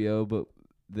HBO, but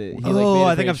he like made it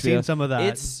I for think I've seen HBO. some of that.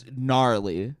 It's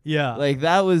gnarly. yeah. Like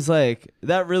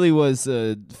that really was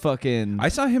a fucking I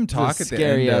saw him talk at the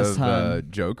scary end ass of time.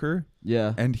 Joker,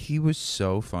 yeah. and he was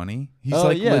so funny. He's Oh,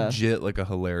 like yeah. legit like a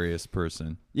hilarious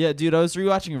person. Yeah, dude, I was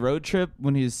rewatching Road Trip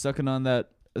when he's sucking on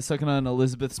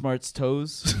Elizabeth Smart's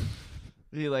toes.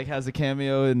 He like has a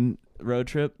cameo in Road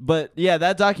Trip. But yeah,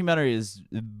 that documentary is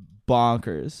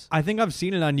bonkers. I think I've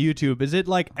seen it on YouTube. Is it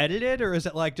like edited or is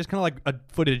it like just kind of like a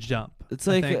footage dump? It's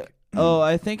I like think.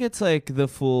 I think it's like the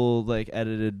full like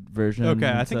edited version. Okay,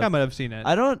 and I think stuff. I might have seen it.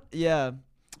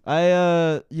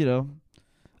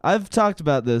 I've talked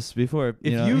about this before. If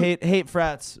You know, you- hate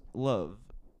frats, love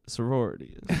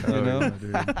sororities. You know?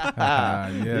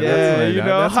 yeah, you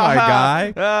know, that's my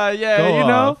guy. Yeah, Go you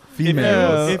know. off.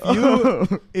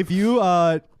 Females. if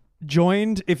you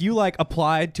joined, if you like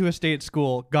applied to a state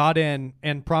school, got in,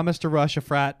 and promised to rush a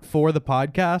frat for the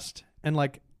podcast and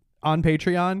like on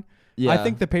Patreon, Yeah. I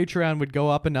think the Patreon would go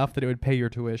up enough that it would pay your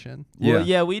tuition.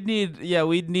 Well, we'd need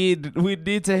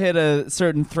to hit a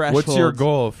certain threshold. What's your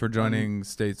goal for joining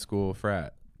state school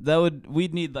frat?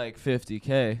 We'd need like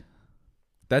 50K.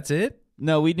 That's it?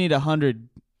 No, we'd need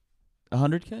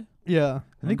 100K. Yeah.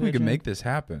 I think we can make this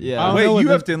happen. Yeah. I don't Wait, know what you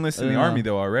the- have to enlist in the army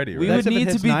though already, We right? That's would if it need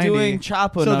to hits be 90. doing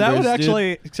Chapo So numbers, that would dude.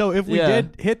 actually. So if we Yeah.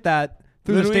 did hit that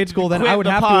through Then the we'd state school, then quit I would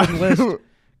the have pod. to enlist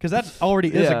because that already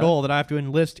is Yeah. a goal that I have to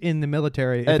enlist in the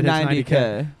military if At it hits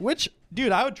 90K. Which,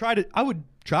 dude, I would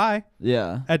try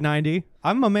Yeah. at 90.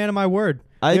 I'm a man of my word.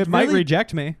 I It might really-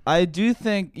 reject me. I do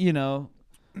think,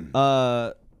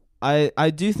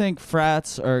 I do think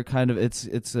frats are kind of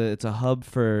it's a hub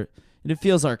for, and it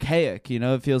feels archaic,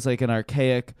 it feels like an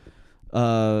archaic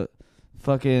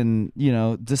fucking,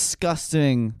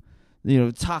 disgusting,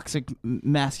 toxic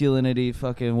masculinity,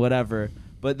 fucking whatever.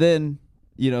 But then,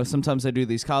 sometimes I do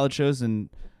these college shows and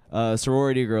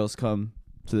sorority girls come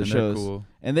to the And they're shows. cool.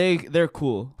 And they're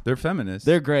cool. They're feminists.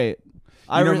 They're great.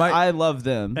 I love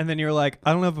them. And then you're like,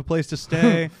 I don't have a place to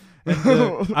stay. And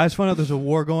I just found out there's a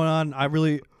war going on. I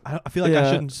feel like I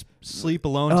Yeah. shouldn't sleep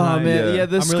alone Oh tonight. man, yeah.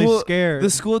 I'm really scared. The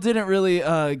school didn't really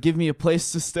give me a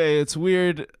place to stay. It's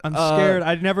weird. I'm scared.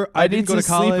 I need didn't go to sleep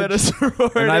college. at a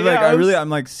sorority. and house. I'm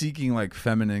like seeking like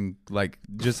feminine, like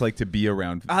just like to be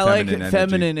around I like feminine energy.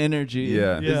 feminine energy.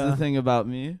 Yeah. is Yeah. the thing about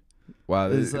me. Wow,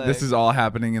 It's this like- is all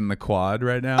happening in the quad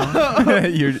right now.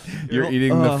 you're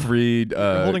eating the free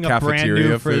You're holding a brand cafeteria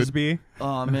new food. frisbee.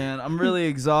 Oh man, I'm really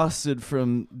exhausted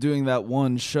from doing that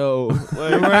one show.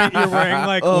 You're wearing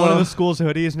like one of the school's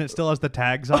hoodies and it still has the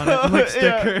tags on it, and, like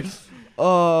stickers.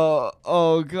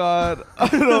 Oh god,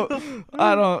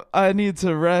 I need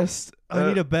to rest. I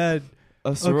need a bed.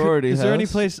 a sorority. Is there any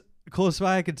house. place close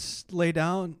by I could lay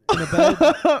down in a bed?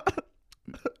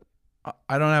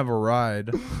 I don't have a ride.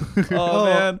 Oh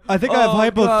man, I think I have Oh,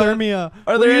 God. hypothermia.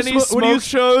 Are What there do you any what do you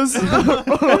smoke shows?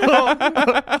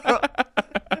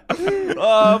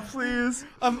 Oh, please.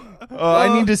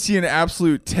 I need to see an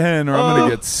absolute 10 or I'm going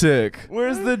to get sick.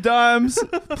 Where's the dimes?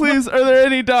 Please, are there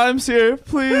any dimes here?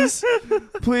 Please.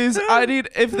 I need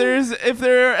if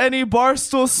there are any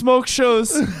Barstool smoke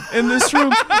shows in this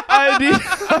room. I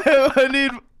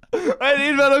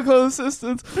need medical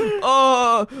assistance.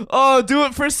 Oh, do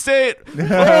it for state.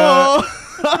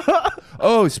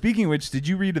 Oh, speaking of which, did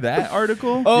you read that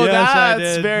article? Oh, Yes, I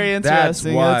that's did. very That's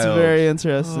interesting. That's a wild. very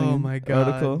interesting Oh, my God.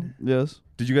 article. Yes.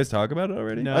 Did you guys talk about it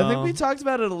already? No. I think we talked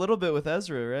about it a little bit with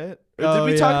Ezra, right? Or Oh,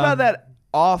 did we talk yeah. about that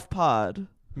off pod?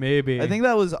 Maybe. I think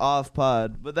that was off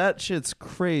pod, but that shit's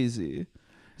crazy.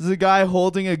 There's a guy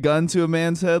holding a gun to a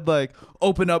man's head, like,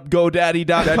 open up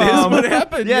GoDaddy.com. That is what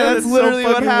happened. Yeah, that's so literally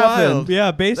what fucking happened. wild. Yeah,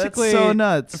 basically. so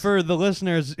nuts. For the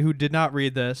listeners who did not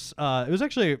read this, it was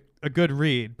actually a good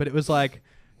read, but it was like,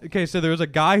 okay, so there was a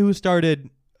guy who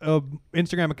started a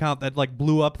Instagram account that like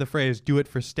blew up the phrase "do it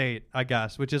for state," I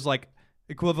guess, which is like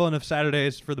equivalent of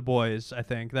Saturdays for the boys, I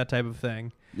think, that type of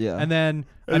thing. Yeah. And then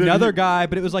another guy,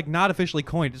 but it was like not officially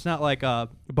coined. It's not like a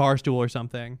Barstool or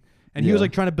something. And he was Yeah.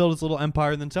 like trying to build his little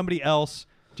empire, and then somebody else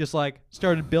just like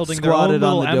started building their Squatted own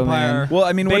on little the empire. domain. Well,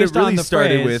 I mean, what based it on really the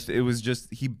started phrase, with, it was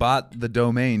just he bought the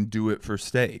domain "do it for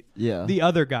state." Yeah. the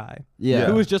other guy. Yeah.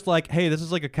 Who was just like, hey, this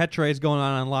is like a catchphrase going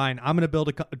on online. I'm going to build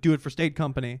a do it for state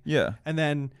company. Yeah. And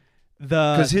then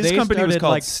Because his they company was started,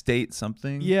 called like, State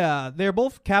something. Yeah, they're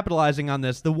both capitalizing on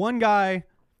this. The one guy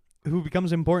who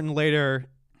becomes important later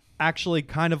actually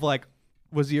kind of like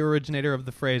was the originator of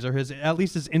the phrase, or at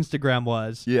least his Instagram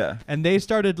was. Yeah. And they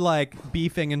started like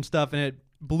beefing and stuff, and it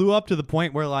blew up to the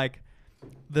point where like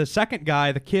the second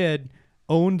guy, the kid,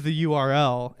 owned the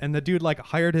URL, and the dude like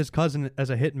hired his cousin as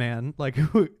a hitman, like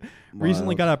who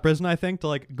recently got out of prison, I think, to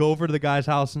like go over to the guy's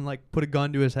house and like put a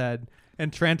gun to his head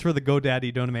and transfer the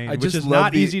GoDaddy domain, I which just is love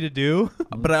not easy to do.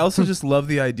 But I also just love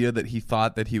the idea that he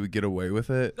thought that he would get away with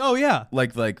it. Oh yeah,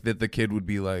 Like that the kid would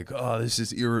be like, oh, this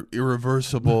is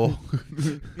irreversible.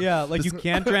 yeah, like you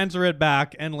can't transfer it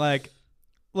back, and like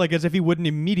as if he wouldn't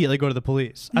immediately go to the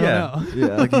police. I don't know.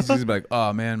 Yeah. Like he's just like,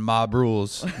 oh man, mob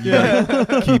rules. Yeah,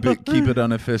 keep it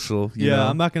unofficial. You Yeah, know?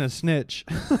 I'm not gonna snitch.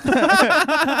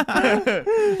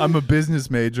 I'm a business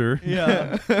major.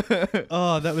 Yeah.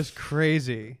 Oh, that was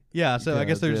crazy. Yeah, so I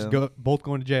guess they're just both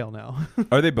going to jail now.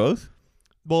 Are they both?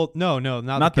 Well, no,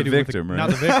 not the kid who- victim, right? Not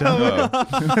the victim.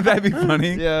 Oh. That'd be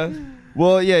funny. Yeah.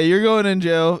 Well, yeah, you're going in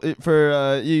jail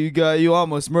for you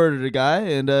almost murdered a guy,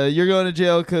 and you're going to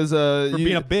jail because for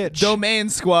being a bitch. domain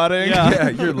squatting. Yeah. Yeah,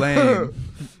 you're lame.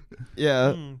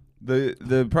 Yeah.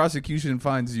 The prosecution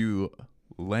finds you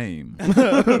lame.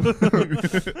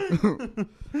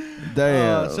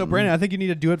 Damn. So Brandon, I think you need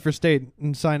to do it for state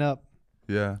and sign up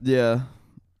Yeah. Yeah.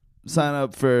 Sign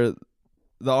up for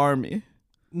the army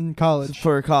in college.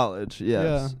 for college.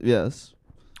 Yes. Yes.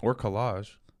 Or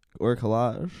collage. Or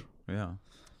collage. Yeah.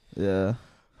 Yeah.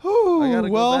 Ooh, I gotta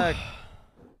well, go back.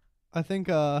 I think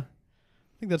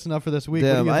that's enough for this week.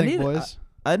 Damn, what I do you think, need- boys?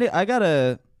 I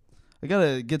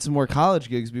gotta get some more college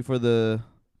gigs before the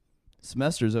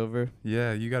semester's over.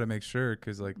 Yeah, you got to make sure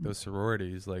because like those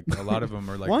sororities, like a lot of them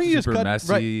are like Why don't you just super cut-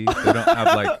 messy. They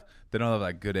don't have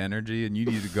like good energy, and you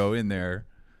need to go in there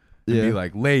and Yeah. be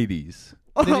like, ladies.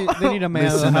 They need a man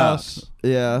of the Listen up. house.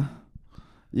 Yeah.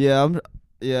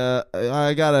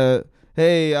 I gotta.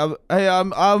 Hey, I'm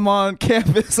on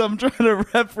campus. I'm trying to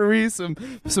referee some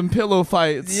pillow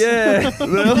fights. Yeah.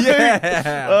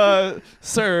 Yeah.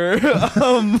 Sir,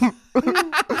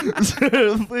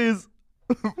 sir, please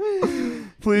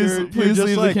You're leave just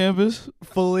the like- campus.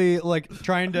 Fully like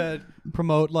trying to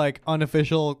promote like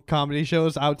unofficial comedy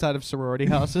shows outside of sorority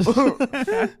houses. You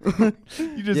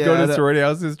just Yeah, go to that- sorority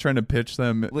houses trying to pitch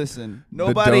them Listen, the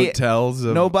nobody don't tells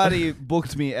of Nobody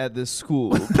booked me at this school,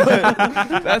 but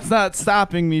that's not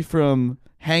stopping me from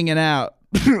hanging out.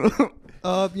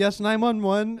 Yes,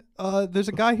 911. There's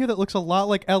a guy here that looks a lot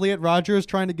like Elliot Rogers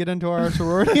trying to get into our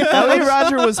sorority. Elliot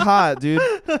Roger was hot, dude,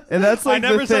 and that's like I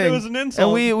never the said it thing. was an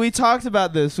insult. And we talked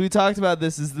about this. We talked about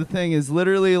this. Is the thing is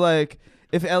literally like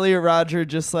if Elliot Roger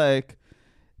just like,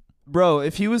 bro,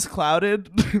 if he was clouded.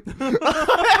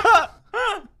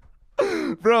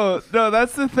 Bro, no,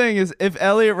 that's the thing is if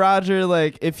Elliot Roger,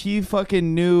 like, if he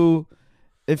fucking knew,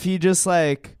 if he just,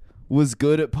 like, was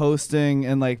good at posting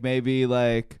and, like, maybe,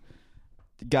 like,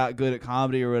 got good at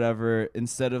comedy or whatever,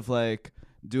 instead of, like,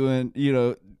 doing, you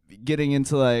know, getting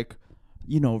into, like,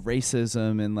 you know,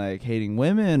 racism and, like, hating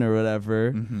women or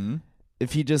whatever,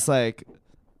 if he just, like,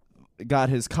 got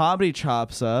his comedy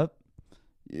chops up,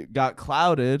 got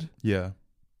clouded, Yeah.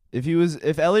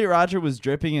 if Elliot Roger was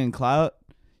dripping in clout,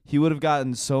 he would have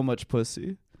gotten so much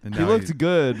pussy. And He now looked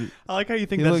good. I like how you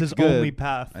think He that's looks his good. only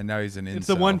path. And now he's an incel. It's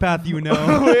the one path you know.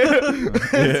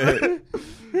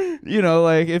 You know,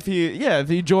 like if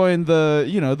he joined the,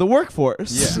 you know, the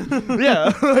workforce.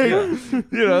 Yeah. Like,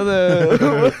 you know,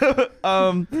 the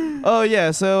oh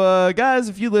yeah, so guys,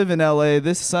 if you live in LA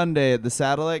this Sunday at the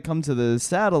Satellite, come to the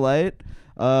Satellite.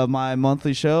 My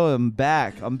monthly show. I'm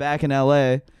back in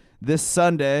LA this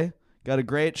Sunday. Got a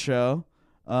great show.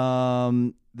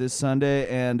 This Sunday,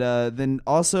 and then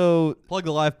also Plug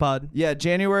the live pod. yeah,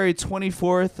 January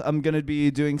 24th, I'm going to be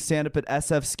doing stand-up at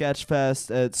SF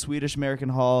Sketchfest at Swedish American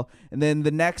Hall. And then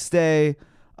the next day,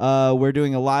 we're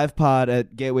doing a live pod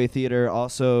at Gateway Theater,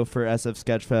 also for SF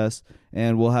Sketchfest.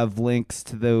 And we'll have links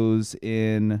to those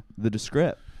in the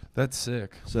descript. That's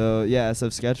sick. So, yeah, SF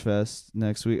Sketchfest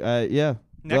next week. Yeah.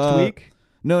 Next week?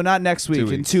 No, not next week. 2 In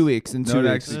weeks. 2 weeks. In 2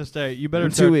 No, weeks. next You better In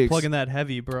 2 start weeks. plugging that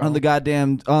heavy, bro. On the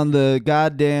goddamn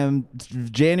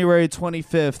January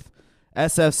 25th,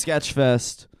 SF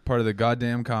Sketchfest. Part of the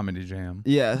goddamn comedy jam.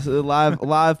 Yeah, so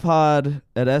live pod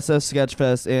at SF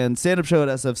Sketchfest and stand up show at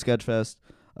SF Sketchfest.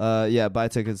 Yeah, buy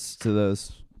tickets to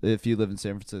those if you live in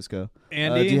San Francisco.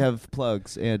 Andy? Do you have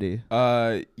plugs, Andy?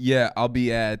 Yeah, I'll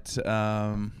be at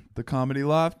the Comedy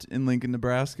Loft in Lincoln,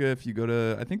 Nebraska. If you go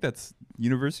to, I think that's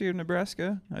University of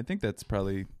Nebraska. I think that's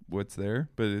probably what's there.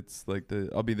 But it's like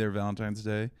I'll be there Valentine's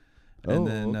Day. And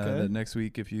then okay. the next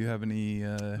week, if you have any,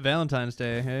 Valentine's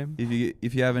Day, hey?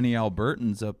 if you have any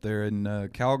Albertans up there in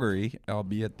Calgary, I'll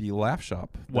be at the Laugh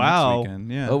Shop. the Wow. next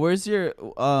weekend. Yeah. Oh, where's your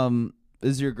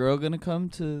is your girl gonna come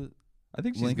to? I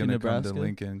think she's Lincoln, gonna come Nebraska? to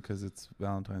Lincoln because it's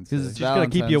Valentine's Day. 'Cause it's She's gonna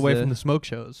keep you Valentine's away Day. from the smoke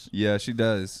shows. Yeah, she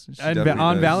does. She And definitely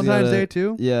on does. Valentine's Yeah. Day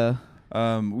too. Yeah.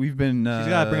 We've been. She's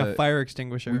gotta bring a fire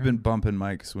extinguisher. We've been bumping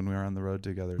mics when we were on the road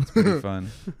together. It's pretty fun.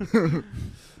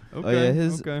 Okay. Oh yeah,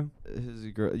 his okay.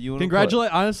 girl. You wanna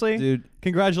Honestly, dude.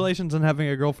 congratulations on having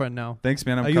a girlfriend now. Thanks,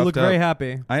 man. I'm You look cuffed up. very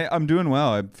happy. I'm doing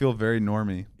well. I feel very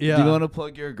normy. Yeah. Do you want to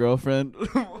plug your girlfriend?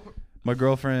 My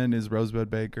girlfriend is Rosebud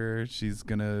Baker. She's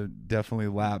gonna definitely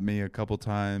lap me a couple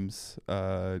times.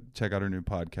 Check out her new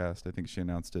podcast. I think she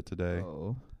announced it today.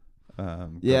 Oh. Go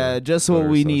Yeah, to- just go to what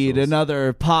her we need. socials.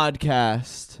 Another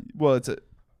podcast. Well,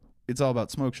 it's all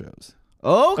about smoke shows.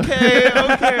 Okay,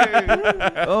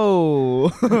 okay.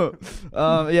 Oh.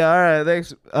 Yeah, all right.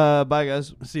 Thanks. Bye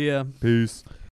guys. See ya. Peace.